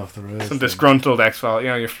really gone off the rails. Some disgruntled ex-followers.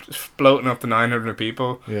 You're floating up to 900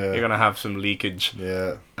 people. Yeah. You're going to have some leakage.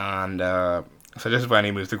 Yeah. And so this is when he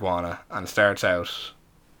moves to Guana and starts out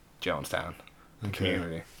Jonestown.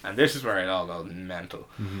 Community, and this is where it all goes mental.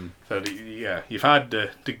 Mm-hmm. So you've had the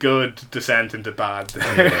good descent into bad.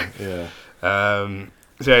 Yeah.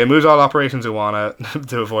 So he moves all operations to Guana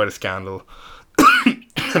to avoid a scandal.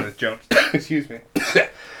 Excuse me.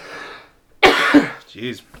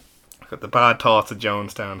 Jeez, got the bad thoughts of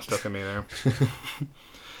Jonestown stuck in me there.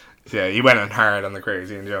 So yeah, he went in hard on the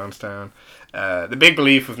crazy in Jonestown. The big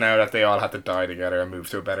belief was now that they all had to die together and move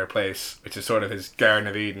to a better place, which is sort of his Garden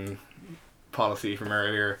of Eden policy from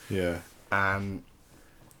earlier. Yeah. And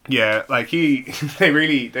yeah, like they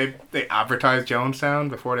advertised Jonestown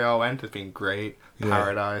before they all went as being great,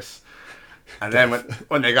 paradise. And then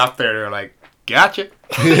when they got there, they were like, gotcha.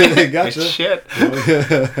 Gotcha. It's shit.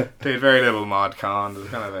 They had very little mod con. There's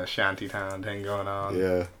kind of a shantytown thing going on.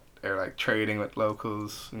 Yeah. They were like trading with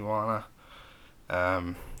locals in Guana.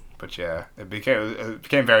 But yeah, it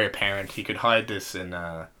became very apparent he could hide this in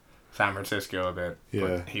San Francisco a bit,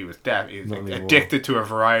 but he was addicted to a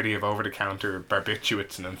variety of over-the-counter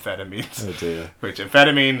barbiturates and amphetamines. Oh dear. Which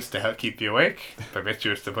amphetamines to help keep you awake,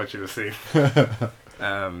 barbiturates to put you to sleep.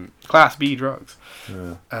 Class B drugs.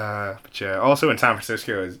 Yeah. But yeah, also in San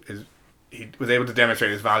Francisco, he was able to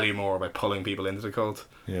demonstrate his value more by pulling people into the cult.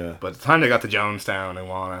 Yeah. But the time they got to Jonestown and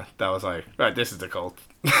Guana, that was like, right, this is the cult.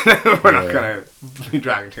 We're not going to be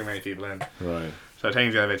dragging too many people in. Right. So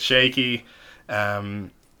things got a bit shaky.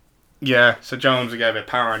 Yeah, so Jones would get a bit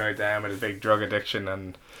paranoid then with his big drug addiction.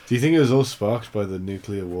 And do you think it was all sparked by the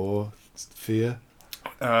nuclear war fear?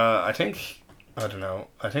 I don't know.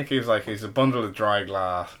 I think he's a bundle of dry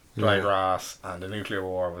grass, and the nuclear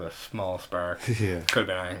war was a small spark. Yeah. Could have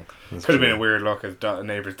been anything. That's Could have been true. a weird look his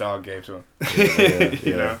neighbour's dog gave to him. Yeah.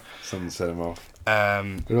 You know? Something set him off.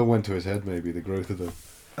 It It all went to his head, maybe, the growth of them.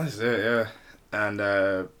 That's it, yeah.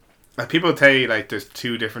 And like people say, like, there's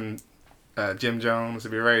two different Jim Jones.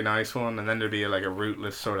 There'd be a very nice one, and then there'd be like a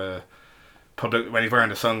rootless sort of public when he's wearing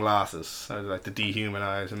the sunglasses. So like to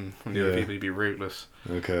dehumanize him from the other people, he'd be rootless.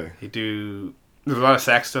 Okay. There's a lot of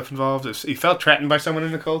sex stuff involved. He felt threatened by someone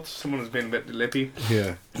in the cult. Someone was being a bit lippy.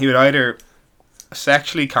 Yeah. He would either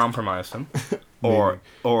sexually compromise them, or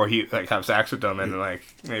he like have sex with them in like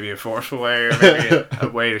maybe a forceful way, or maybe a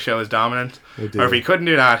way to show his dominance. Or if he couldn't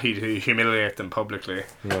do that, he'd humiliate them publicly.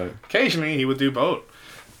 Right. Occasionally, he would do both.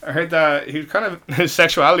 I heard that his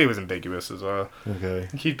sexuality was ambiguous as well. Okay.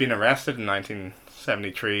 He'd been arrested in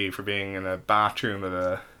 1973 for being in a bathroom of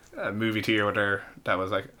a movie theater that was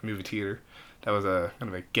like a movie theater. That was a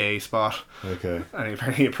kind of a gay spot. Okay. And he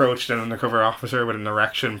apparently approached an undercover officer with an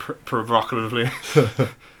erection provocatively.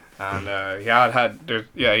 And he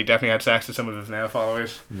definitely had sex with some of his now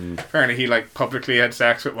followers. Apparently he like publicly had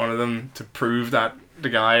sex with one of them to prove that the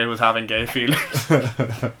guy was having gay feelings.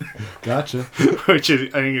 Gotcha. Which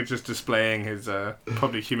is, I think it's just displaying his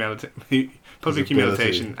public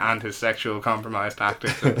humiliation and his sexual compromise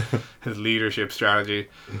tactics and his leadership strategy.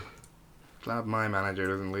 Glad my manager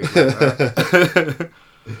doesn't leave like that.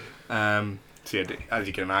 So yeah, as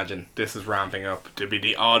you can imagine, this is ramping up to be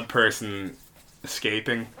the odd person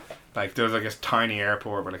escaping. Like there was like a tiny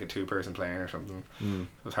airport with like a 2-person plane or something.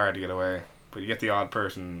 It was hard to get away, but you get the odd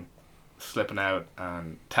person slipping out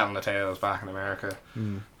and telling the tales back in America.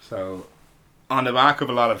 Mm. So, on the back of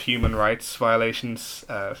a lot of human rights violations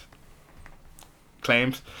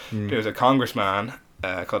claims, there was a congressman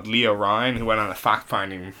called Leo Ryan who went on a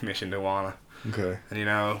fact-finding mission to Wana. Okay. And you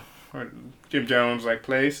know, Jim Jones like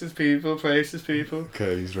places people.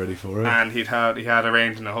 Okay, he's ready for it. And he had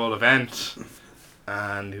arranged the whole event,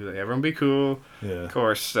 and he was like, everyone be cool. Yeah. Of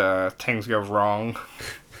course, things go wrong.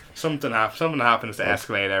 Something happens to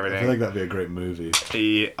escalate everything. I feel like that'd be a great movie.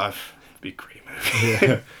 Be a great movie.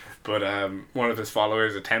 Yeah. But one of his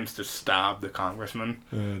followers attempts to stab the congressman,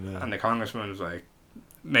 Oh, no. and the congressman was like,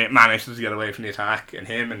 manages to get away from the attack, and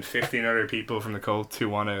him and 15 other people from the cult who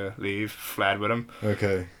want to leave fled with him,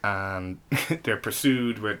 Okay. and they're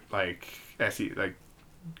pursued with like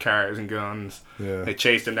cars and guns. Yeah. They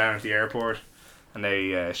chased him down at the airport, and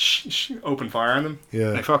they open fire on them.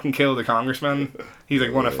 Yeah. They fucking killed the congressman. He's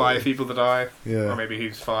like one of 5 people to die, Yeah. or maybe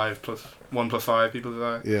he's 1 plus 5 people to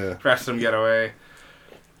die. Yeah. The rest of them get away.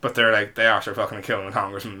 But they're like, they are fucking killing the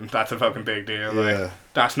congressman. That's a fucking big deal. Like, Yeah.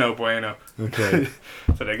 that's no bueno. Okay.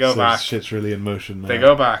 So they go So back. shit's really in motion now. They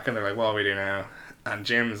go back and they're like, what do we do now? And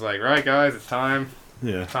Jim's like, right guys, it's time.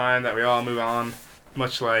 Yeah. Time that we all move on.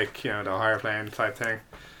 Much like, you know, the higher plane type thing.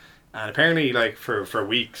 And apparently, like, for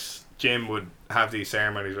weeks, Jim would have these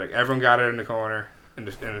ceremonies. Like, everyone gathered in the corner, in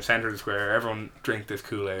the centre of the square. Everyone drink this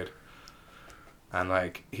Kool-Aid. And,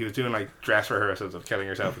 like, he was doing, like, dress rehearsals of killing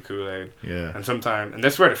yourself with Kool-Aid. Yeah. And sometimes, and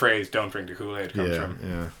this is where the phrase "don't drink the Kool-Aid" comes Yeah. from.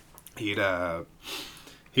 Yeah.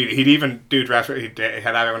 He'd even do dress. He'd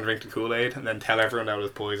have everyone drink the Kool-Aid and then tell everyone that it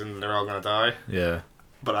was poison and they're all gonna die. Yeah.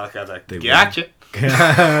 But that guy's like, They gotcha.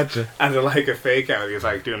 Gotcha. And they're like a fake out. He was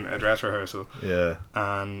like doing a dress rehearsal. Yeah.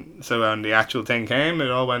 And so when the actual thing came, it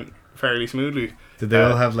all went fairly smoothly. Did they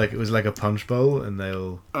all have like, it was like a punch bowl and they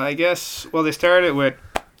all... I guess. Well, they started with.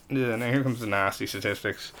 Now here comes the nasty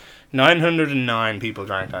statistics. 909 people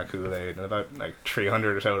drank that Kool-Aid, and about like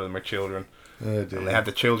 300 or so of them were children. Oh dear. And they had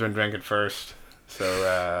the children drink it first.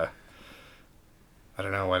 So, I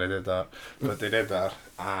don't know why they did that, but they did that.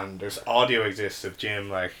 And there's audio exists of Jim,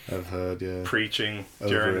 like, I've heard, yeah. preaching Over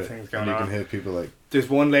during the it. things And going you on. can hear people like... There's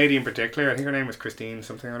one lady in particular, I think her name was Christine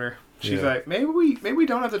something or other. She's Yeah. like, maybe we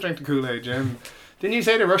don't have to drink the Kool-Aid, Jim. Didn't you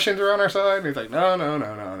say the Russians are on our side? And he's like,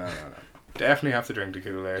 no. Definitely have to drink the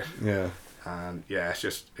Kool-Aid. Yeah. And yeah,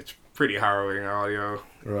 it's pretty harrowing audio.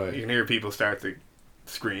 Right. You can hear people start to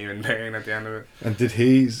scream in pain at the end of it. And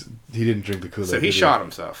he didn't drink the Kool-Aid, So he did shot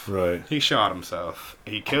himself. Right. He shot himself.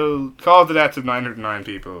 He caused the deaths of 909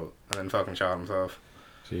 people and then fucking shot himself.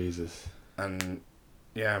 Jesus. And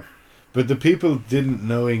yeah. But the people didn't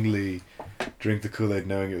knowingly drink the Kool-Aid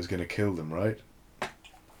knowing it was going to kill them, right?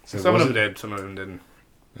 So Some of was them it- did, some of them didn't.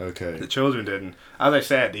 Okay. The children didn't. As I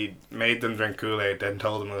said, he made them drink Kool-Aid, then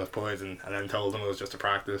told them it was poison, and then told them it was just a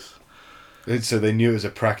practice. So they knew it was a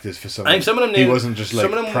practice for someone. I think some of them He knew. wasn't just like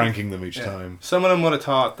some of them- pranking them each yeah. time. Some of them would have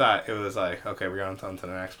thought that it was like, okay, we're going on to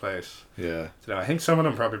the next place. Yeah. So I think some of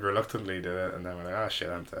them probably reluctantly did it, and then were like, oh shit,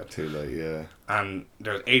 I'm dead. Too late, yeah. And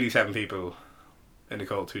there's 87 people in the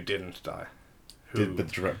cult who didn't die. But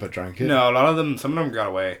drank it? No, a lot of them, some of them got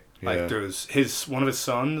away. Like Yeah. there was one of his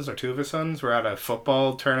sons or 2 of his sons were at a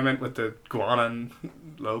football tournament with the Guanan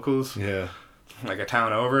locals, Yeah. like a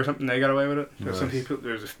town over or something. They got away with it. There's some Nice. people.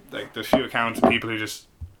 There's few accounts of people who just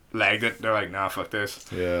legged it. They're like, nah, fuck this.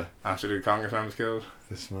 Yeah. After the congressman was killed.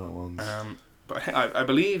 The smart ones. But I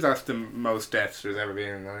believe that's the most deaths there's ever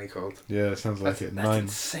been in any cult. Yeah, it sounds like it. That's 9.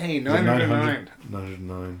 insane. Was it 909.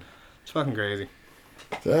 909. It's fucking crazy.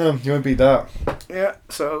 Damn, you won't beat that. Yeah.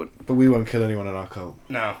 So But we won't kill anyone in our cult.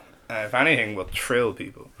 no. If anything, we'll thrill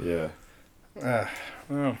people. Yeah.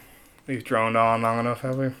 Well, we've droned on long enough,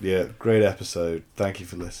 have we? Yeah, great episode. Thank you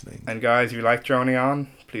for listening. And guys, if you like droning on,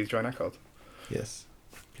 please join our cult. Yes.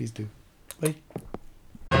 Please do. Bye.